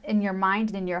 But in your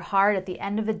mind and in your heart, at the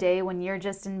end of the day, when you're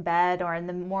just in bed, or in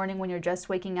the morning when you're just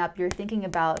waking up, you're thinking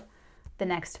about the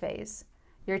next phase.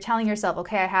 You're telling yourself,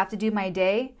 okay, I have to do my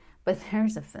day, but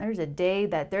there's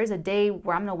a day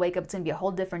where I'm going to wake up. It's going to be a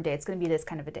whole different day. It's going to be this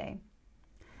kind of a day.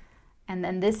 And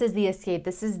then this is the escape.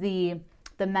 This is the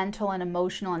mental and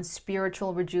emotional and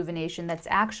spiritual rejuvenation that's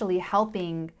actually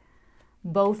helping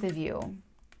both of you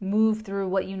move through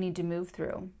what you need to move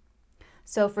through.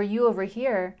 So for you over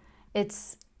here,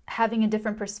 it's having a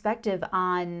different perspective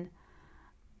on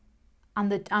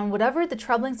whatever the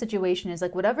troubling situation is,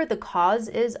 like whatever the cause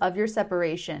is of your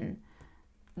separation.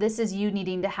 This is you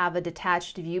needing to have a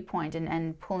detached viewpoint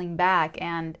and pulling back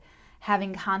and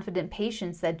having confident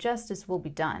patience that justice will be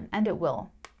done, and it will.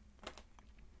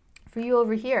 For you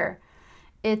over here,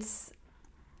 it's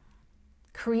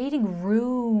creating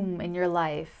room in your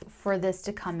life for this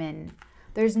to come in.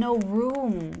 There's no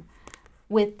room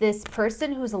with this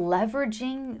person who's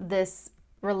leveraging this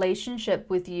relationship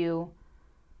with you.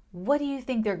 What do you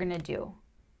think they're going to do?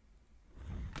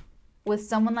 With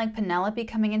someone like Penelope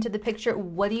coming into the picture,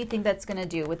 what do you think that's going to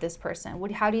do with this person?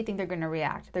 How do you think they're going to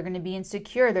react? They're going to be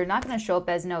insecure. They're not going to show up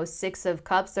as no Six of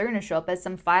Cups. They're going to show up as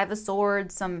some Five of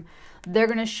Swords. They're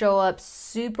going to show up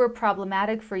super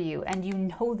problematic for you, and you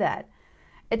know that.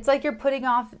 It's like you're putting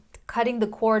off cutting the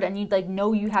cord, and you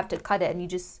know you have to cut it, and you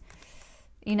just,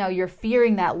 you're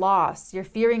fearing that loss. You're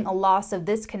fearing a loss of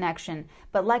this connection.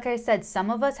 But like I said, some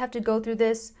of us have to go through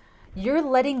this. You're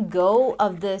letting go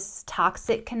of this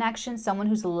toxic connection, someone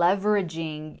who's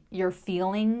leveraging your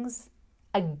feelings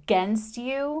against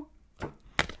you,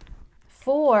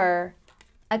 for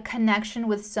a connection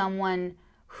with someone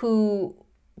who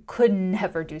could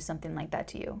never do something like that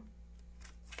to you.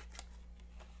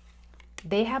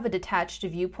 They have a detached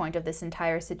viewpoint of this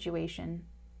entire situation.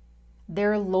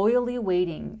 They're loyally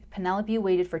waiting. Penelope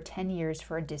waited for 10 years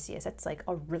for Odysseus. That's like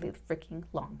a really freaking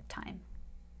long time.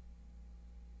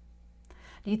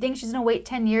 Do you think she's going to wait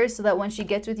 10 years so that when she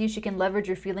gets with you, she can leverage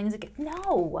your feelings again?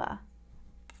 No.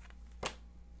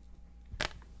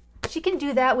 She can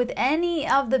do that with any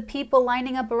of the people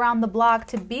lining up around the block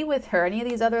to be with her, any of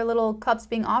these other little cups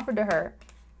being offered to her.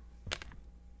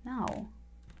 No.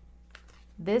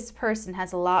 This person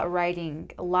has a lot riding,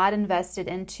 a lot invested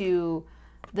into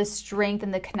the strength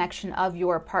and the connection of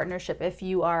your partnership. If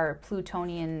you are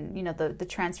Plutonian, the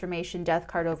transformation death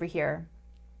card over here.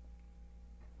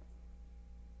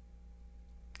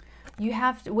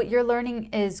 What you're learning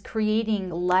is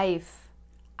creating life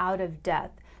out of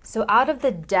death. So out of the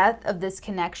death of this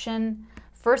connection,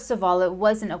 first of all, it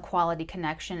wasn't a quality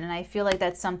connection. And I feel like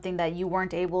that's something that you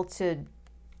weren't able to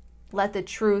let the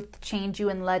truth change you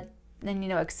and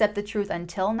accept the truth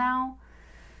until now.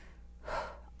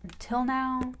 Until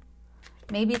now.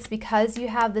 Maybe it's because you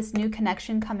have this new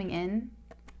connection coming in.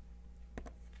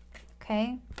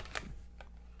 Okay?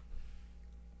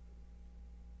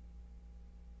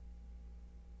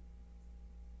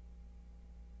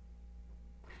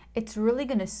 It's really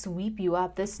going to sweep you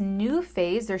up. This new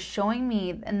phase, they're showing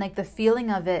me, and the feeling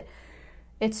of it,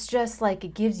 it's just like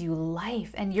it gives you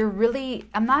life. And you're really,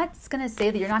 I'm not going to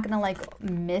say that you're not going to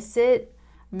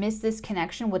miss this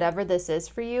connection, whatever this is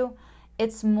for you.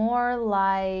 It's more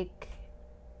like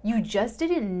you just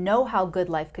didn't know how good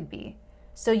life could be.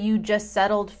 So you just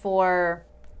settled for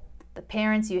the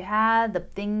parents you had,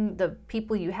 the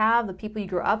people you have, the people you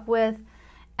grew up with.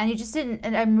 And you just didn't,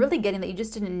 and I'm really getting that you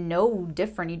just didn't know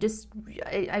different.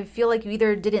 I feel like you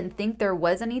either didn't think there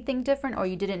was anything different, or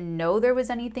you didn't know there was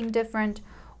anything different,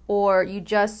 or you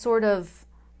just sort of,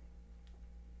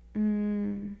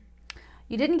 you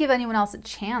You didn't give anyone else a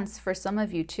chance for some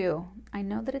of you too. I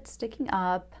know that it's sticking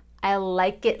up. I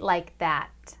like it like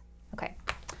that. Okay,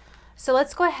 so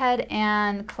let's go ahead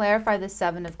and clarify the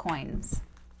 7 of coins,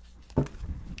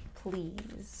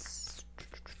 please.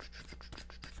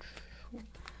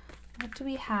 What do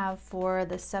we have for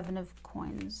the 7 of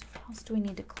coins? What else do we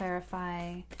need to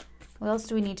clarify? What else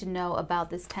do we need to know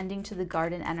about this tending to the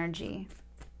garden energy?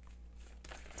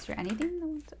 Is there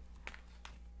anything?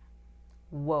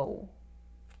 Whoa.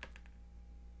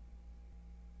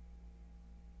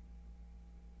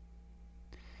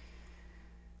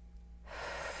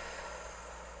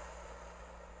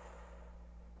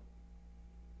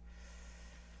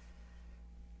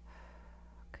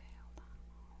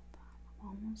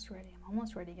 I'm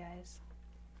almost ready, guys.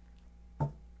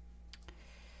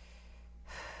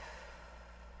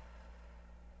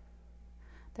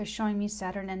 They're showing me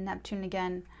Saturn and Neptune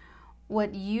again.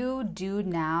 What you do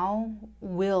now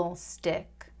will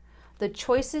stick. The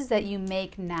choices that you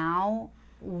make now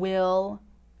will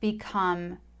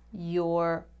become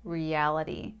your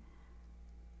reality.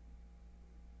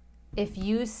 If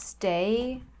you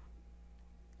stay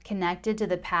connected to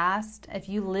the past, if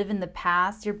you live in the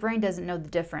past, your brain doesn't know the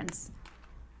difference.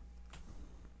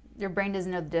 Your brain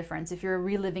doesn't know the difference. If you're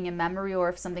reliving a memory, or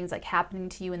if something's like happening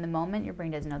to you in the moment, your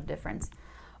brain doesn't know the difference.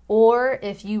 Or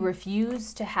if you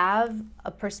refuse to have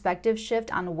a perspective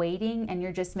shift on waiting, and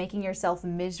you're just making yourself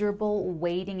miserable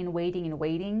waiting and waiting and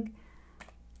waiting,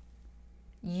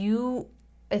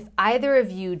 if either of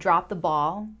you drop the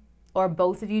ball, or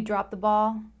both of you drop the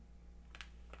ball,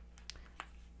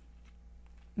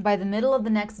 by the middle of the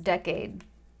next decade,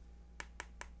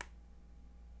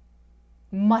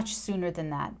 much sooner than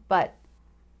that, but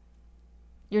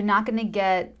you're not going to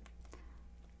get,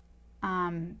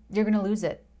 you're going to lose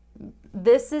it.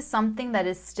 This is something that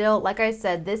is still, like I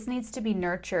said, this needs to be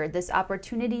nurtured. This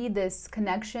opportunity, this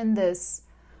connection, this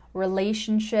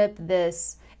relationship,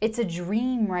 it's a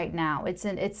dream right now. It's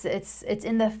in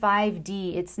the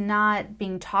 5D. It's not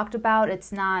being talked about.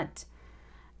 It's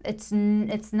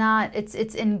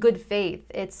in good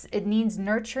faith. It needs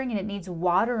nurturing and it needs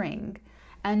watering.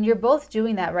 And you're both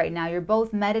doing that right now. You're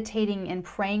both meditating and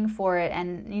praying for it,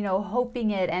 and,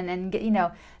 hoping it, and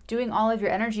doing all of your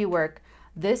energy work.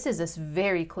 This is a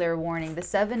very clear warning. The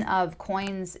 7 of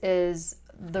coins is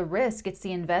the risk. It's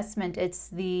the investment.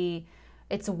 It's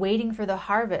waiting for the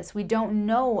harvest. We don't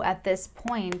know at this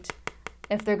point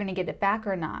if they're going to get it back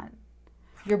or not.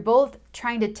 You're both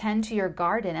trying to tend to your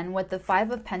garden. And what the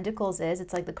 5 of Pentacles is,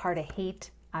 it's like the card I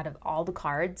hate out of all the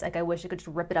cards. Like, I wish I could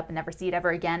just rip it up and never see it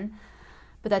ever again.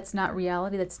 But that's not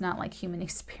reality. That's not like human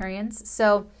experience.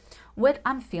 So what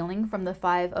I'm feeling from the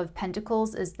 5 of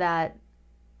Pentacles is that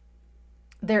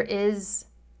there is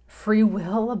free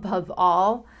will above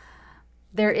all.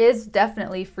 There is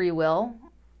definitely free will.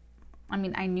 I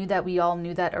mean, I knew that. We all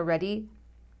knew that already.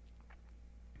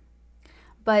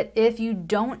 But if you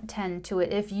don't tend to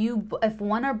it, if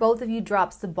one or both of you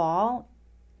drops the ball,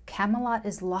 Camelot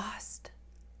is lost.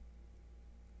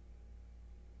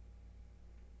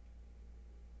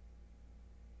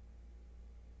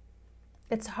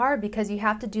 It's hard because you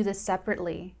have to do this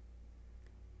separately.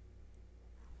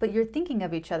 But you're thinking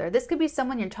of each other. This could be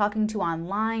someone you're talking to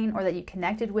online, or that you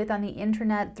connected with on the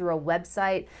internet through a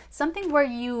website. Something where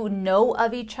you know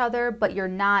of each other, but you're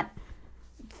not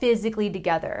physically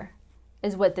together,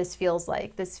 is what this feels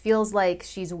like. This feels like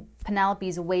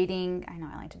Penelope's waiting. I know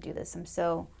I like to do this.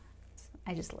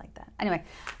 I just like that. Anyway,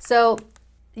 so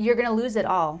you're going to lose it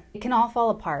all. It can all fall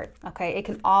apart, okay?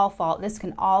 This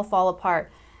can all fall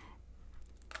apart.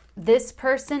 This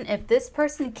person, if this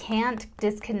person can't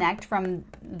disconnect from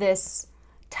this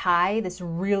tie, this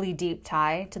really deep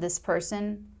tie to this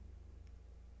person,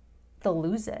 they'll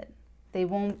lose it. They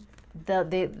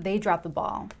drop the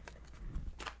ball.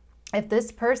 If this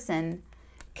person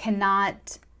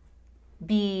cannot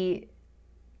be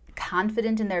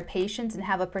confident in their patience and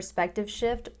have a perspective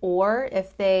shift, or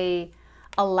if they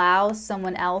allow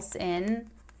someone else in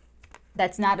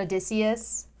that's not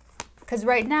Odysseus, because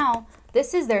right now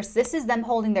this is them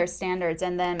holding their standards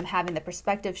and them having the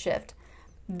perspective shift.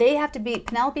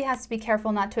 Penelope has to be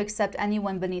careful not to accept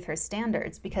anyone beneath her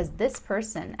standards, because this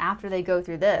person, after they go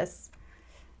through this,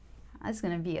 that's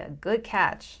going to be a good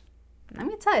catch. Let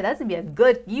me tell you, that's going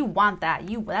to be you want that.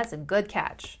 That's a good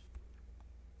catch.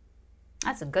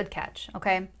 That's a good catch,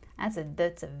 okay? That's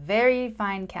a very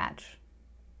fine catch.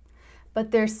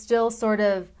 But there's still sort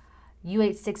of, you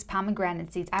ate 6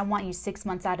 pomegranate seeds. I want you 6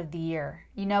 months out of the year.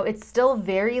 It's still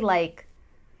very like,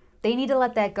 they need to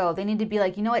let that go. They need to be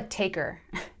like, you know what? Take her.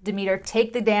 Demeter,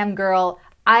 take the damn girl.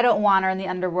 I don't want her in the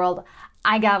underworld.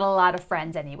 I got a lot of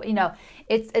friends anyway. You know,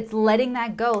 it's letting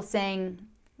that go, saying,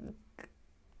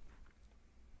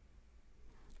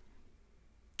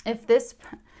 if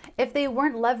they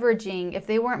weren't leveraging, if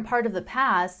they weren't part of the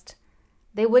past,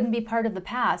 they wouldn't be part of the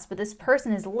past. But this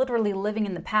person is literally living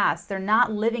in the past. They're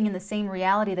not living in the same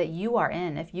reality that you are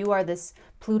in. If you are this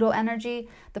Pluto energy,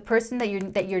 the person that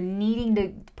you're needing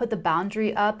to put the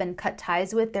boundary up and cut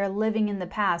ties with, they're living in the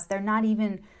past. They're not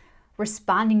even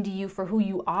responding to you for who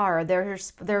you are.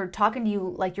 They're talking to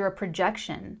you like you're a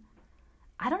projection.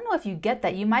 I don't know if you get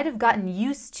that. You might have gotten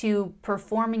used to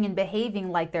performing and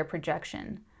behaving like their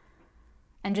projection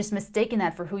and just mistaking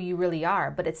that for who you really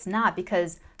are. But it's not,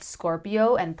 because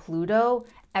Scorpio and Pluto,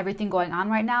 everything going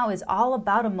on right now is all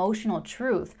about emotional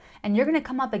truth. And you're going to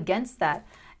come up against that.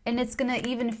 And it's going to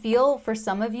even feel for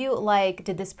some of you like,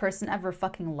 did this person ever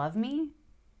fucking love me?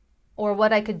 Or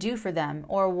what I could do for them,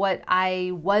 or what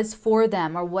I was for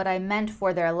them, or what I meant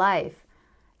for their life.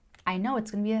 I know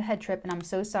it's going to be a head trip, and I'm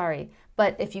so sorry.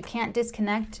 But if you can't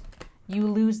disconnect, you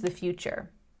lose the future.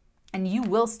 And you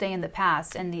will stay in the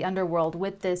past and the underworld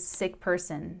with this sick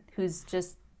person who's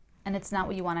just, and it's not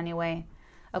what you want anyway.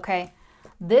 Okay?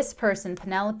 This person,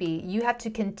 Penelope, you have to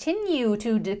continue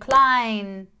to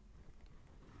decline.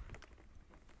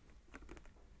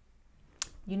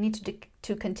 You need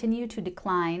to continue to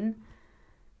decline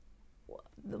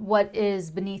what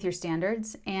is beneath your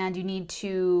standards. And you need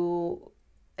to,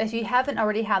 if you haven't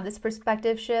already had this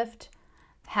perspective shift,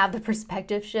 have the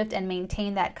perspective shift and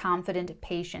maintain that confident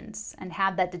patience and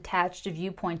have that detached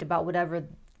viewpoint about whatever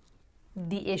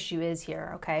the issue is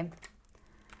here, okay?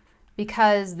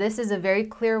 Because this is a very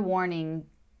clear warning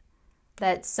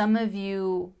that some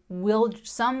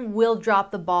will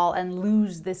drop the ball and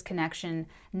lose this connection.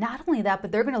 Not only that,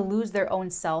 but they're going to lose their own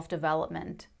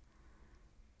self-development.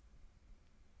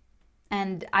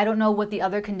 And I don't know what the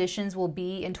other conditions will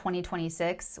be in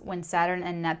 2026 when Saturn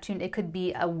and Neptune, it could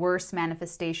be a worse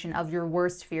manifestation of your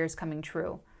worst fears coming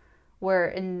true, where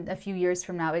in a few years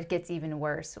from now, it gets even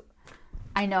worse.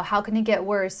 I know, how can it get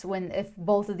worse when if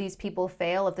both of these people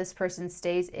fail, if this person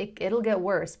stays, it'll get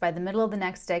worse. By the middle of the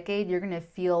next decade, you're going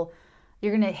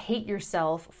to hate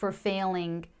yourself for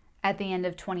failing at the end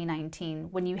of 2019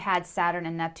 when you had Saturn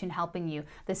and Neptune helping you.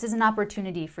 This is an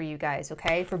opportunity for you guys,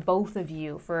 okay? For both of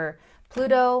you, for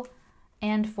Pluto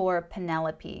and for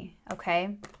Penelope,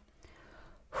 okay?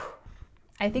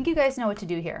 I think you guys know what to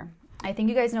do here.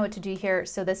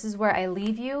 So this is where I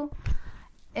leave you.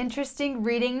 Interesting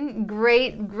reading.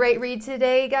 Great read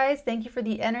today, guys. Thank you for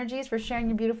the energies, for sharing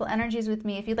your beautiful energies with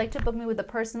me. If you'd like to book me with a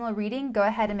personal reading, go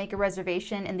ahead and make a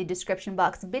reservation in the description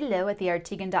box below at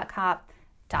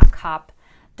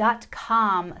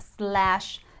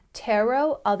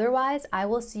theartigan.com/tarot. Otherwise, I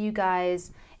will see you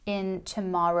guys in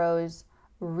tomorrow's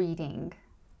reading.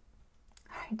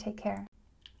 All right, take care.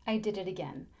 I did it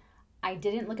again. I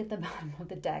didn't look at the bottom of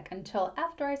the deck until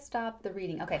after I stopped the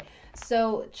reading. Okay,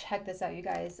 so check this out, you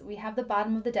guys. We have the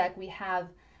bottom of the deck. We have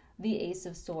the Ace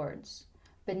of Swords.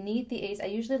 Beneath the Ace, I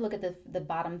usually look at the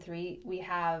bottom three. We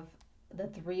have the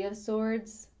Three of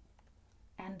Swords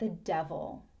and the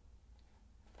Devil.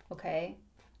 Okay,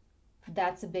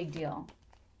 that's a big deal.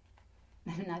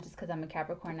 Not just because I'm a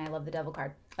Capricorn and I love the Devil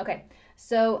card. Okay,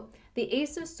 so the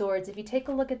Ace of Swords, if you take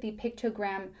a look at the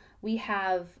pictogram, we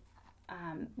have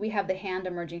the hand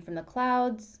emerging from the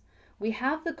clouds. We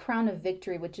have the Crown of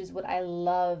Victory, which is what I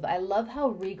love. I love how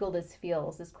regal this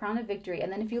feels, this Crown of Victory.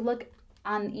 And then if you look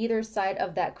on either side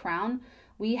of that crown,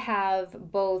 we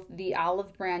have both the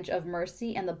olive branch of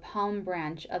mercy and the palm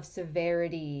branch of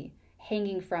severity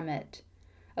hanging from it.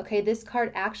 Okay, this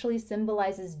card actually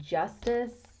symbolizes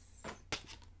justice.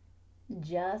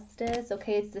 Justice.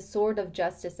 Okay, it's the sword of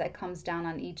justice that comes down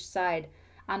on each side,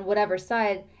 on whatever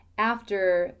side,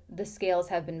 after the scales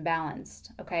have been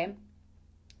balanced, okay?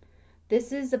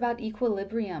 This is about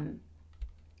equilibrium.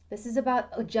 This is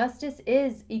about, justice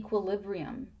is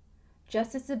equilibrium.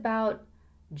 Justice is about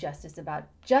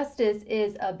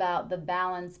the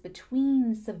balance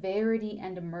between severity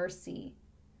and mercy.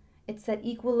 It's that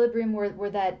equilibrium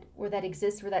where that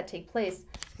exists, where that takes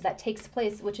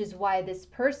place, which is why this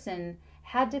person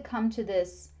had to come to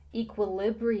this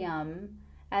equilibrium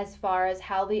as far as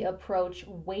how they approach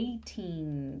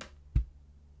waiting.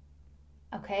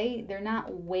 Okay? They're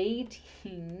not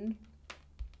waiting.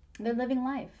 They're living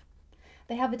life.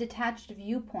 They have a detached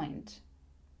viewpoint.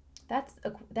 That's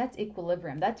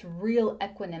equilibrium. That's real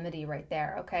equanimity right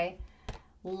there, okay?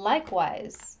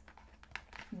 Likewise,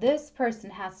 this person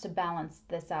has to balance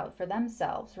this out for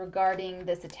themselves regarding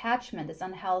this attachment, this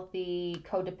unhealthy,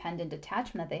 codependent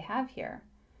attachment that they have here.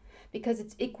 Because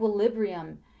it's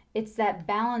equilibrium It's that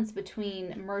balance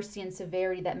between mercy and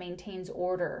severity that maintains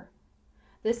order.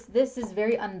 This is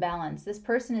very unbalanced. This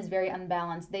person is very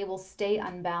unbalanced. They will stay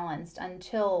unbalanced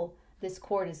until this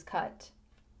cord is cut,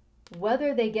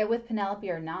 whether they get with Penelope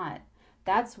or not.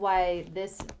 That's why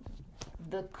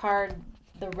the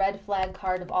red flag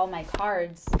card of all my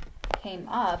cards came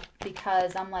up,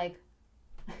 because I'm like,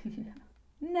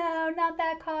 no, not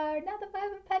that card, not the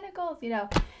Five of Pentacles. You know,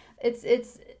 it's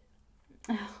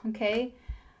okay.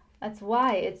 That's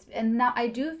why and now I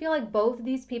do feel like both of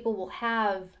these people will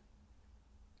have,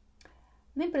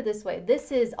 let me put it this way,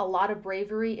 this is a lot of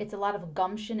bravery, it's a lot of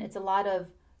gumption, it's a lot of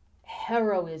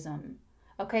heroism.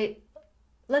 Okay,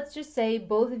 let's just say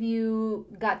both of you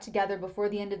got together before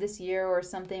the end of this year or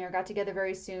something, or got together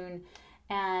very soon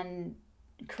and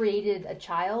created a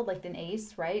child, like an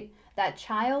ace, right? That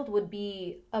child would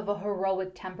be of a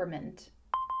heroic temperament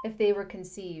if they were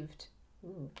conceived.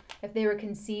 Ooh. If they were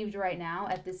conceived right now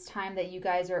at this time that you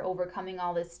guys are overcoming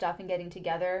all this stuff and getting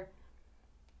together,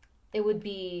 it would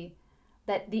be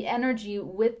that the energy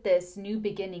with this new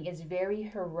beginning is very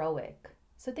heroic.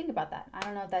 So think about that. I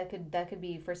don't know if that could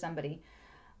be for somebody.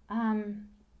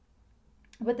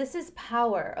 But this is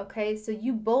power, okay? So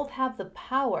you both have the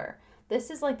power.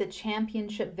 This is like the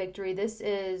championship victory. This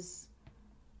is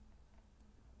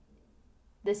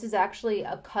actually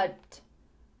a cut,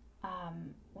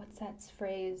 what's that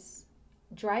phrase?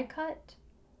 Dry cut?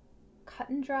 Cut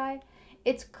and dry?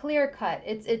 It's clear cut.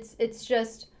 It's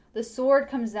just the sword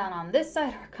comes down on this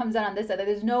side or comes down on this side.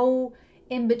 There's no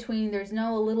in between. There's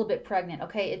no a little bit pregnant,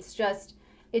 okay?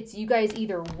 It's you guys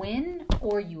either win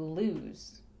or you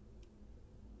lose.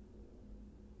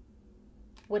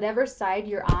 Whatever side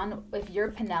you're on, if you're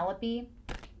Penelope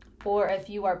or if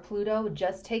you are Pluto,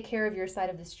 just take care of your side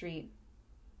of the street.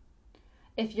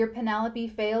 If your Penelope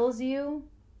fails you,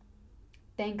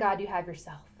 thank God you have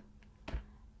yourself.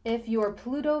 If your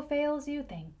Pluto fails you,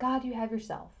 thank God you have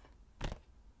yourself.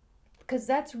 Because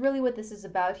that's really what this is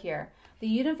about here. The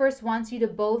universe wants you to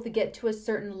both get to a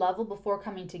certain level before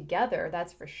coming together,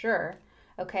 that's for sure.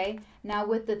 Okay, now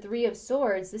with the Three of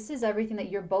Swords, this is everything that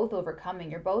you're both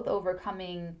overcoming. You're both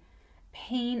overcoming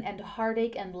pain and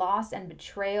heartache and loss and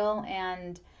betrayal.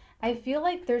 And I feel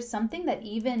like there's something that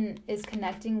even is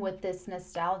connecting with this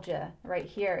nostalgia right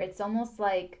here. It's almost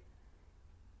like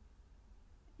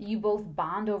you both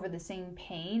bond over the same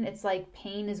pain. It's like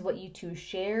pain is what you two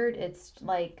shared. It's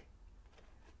like,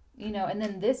 you know, and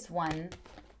then this one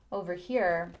over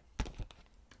here,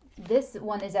 this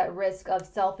one is at risk of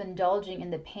self-indulging in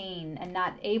the pain and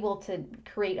not able to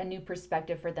create a new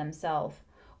perspective for themselves,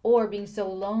 or being so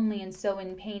lonely and so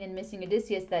in pain and missing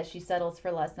Odysseus that she settles for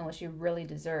less than what she really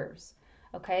deserves.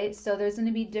 Okay, so there's going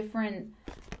to be different,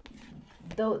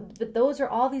 but those are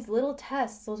all these little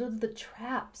tests. Those are the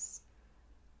traps.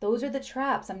 Those are the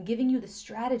traps. I'm giving you the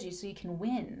strategy so you can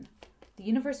win. The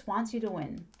universe wants you to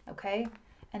win, okay?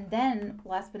 And then,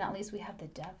 last but not least, we have the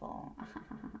Devil.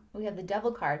 We have the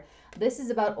Devil card. This is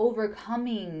about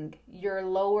overcoming your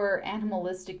lower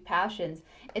animalistic passions.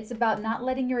 It's about not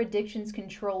letting your addictions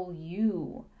control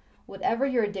you. Whatever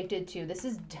you're addicted to, this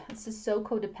is so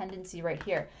codependency right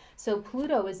here. So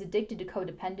Pluto is addicted to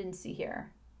codependency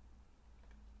here.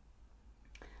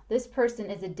 This person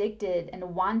is addicted and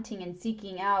wanting and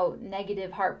seeking out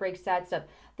negative, heartbreak, sad stuff.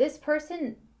 This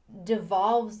person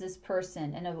devolves this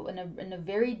person in a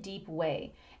very deep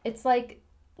way. It's like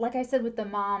I said with the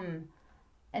mom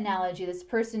analogy, this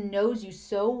person knows you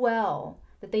so well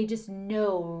that they just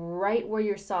know right where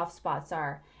your soft spots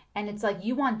are. And it's like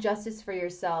you want justice for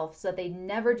yourself so that they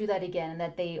never do that again, and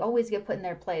that they always get put in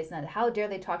their place, and that how dare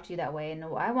they talk to you that way, and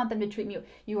I want them to treat me.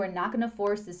 You are not going to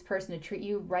force this person to treat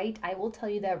you right. I will tell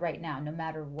you that right now, no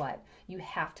matter what. You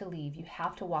have to leave. You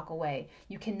have to walk away.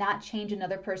 You cannot change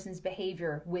another person's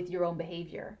behavior with your own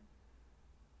behavior.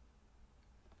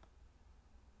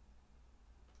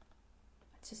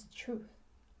 It's just the truth.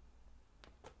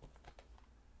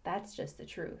 That's just the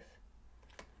truth.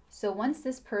 So once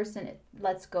this person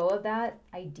lets go of that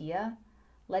idea,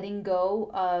 letting go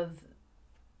of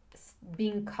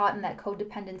being caught in that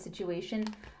codependent situation,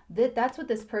 that's what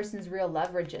this person's real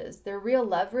leverage is. Their real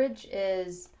leverage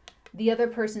is the other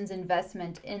person's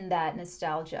investment in that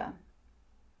nostalgia.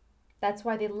 That's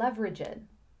why they leverage it.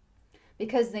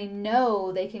 Because they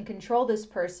know they can control this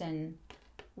person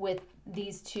with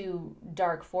these two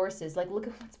dark forces. Like, look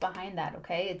at what's behind that,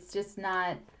 okay? It's just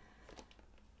not...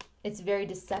 It's very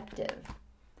deceptive.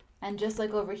 And just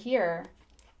like over here,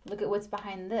 look at what's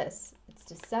behind this. It's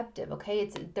deceptive, okay?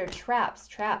 They're traps,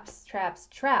 traps, traps,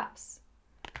 traps.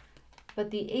 But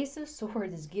the Ace of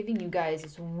Swords is giving you guys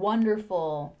this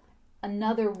wonderful,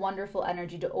 another wonderful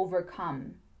energy to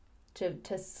overcome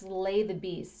to slay the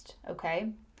beast,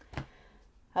 okay?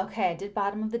 Okay, I did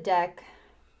bottom of the deck.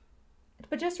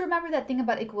 But just remember that thing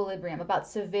about equilibrium, about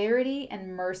severity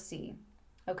and mercy,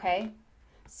 okay?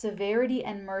 Severity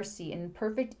and mercy in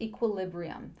perfect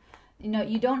equilibrium. You know,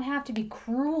 you don't have to be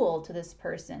cruel to this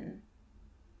person.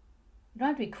 You don't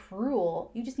have to be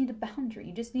cruel. You just need a boundary.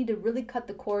 You just need to really cut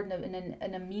the cord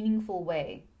in a meaningful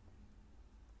way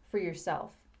for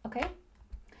yourself, okay?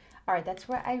 All right, that's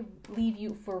where I leave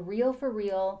you for real, for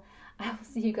real. I will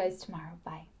see you guys tomorrow.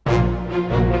 Bye.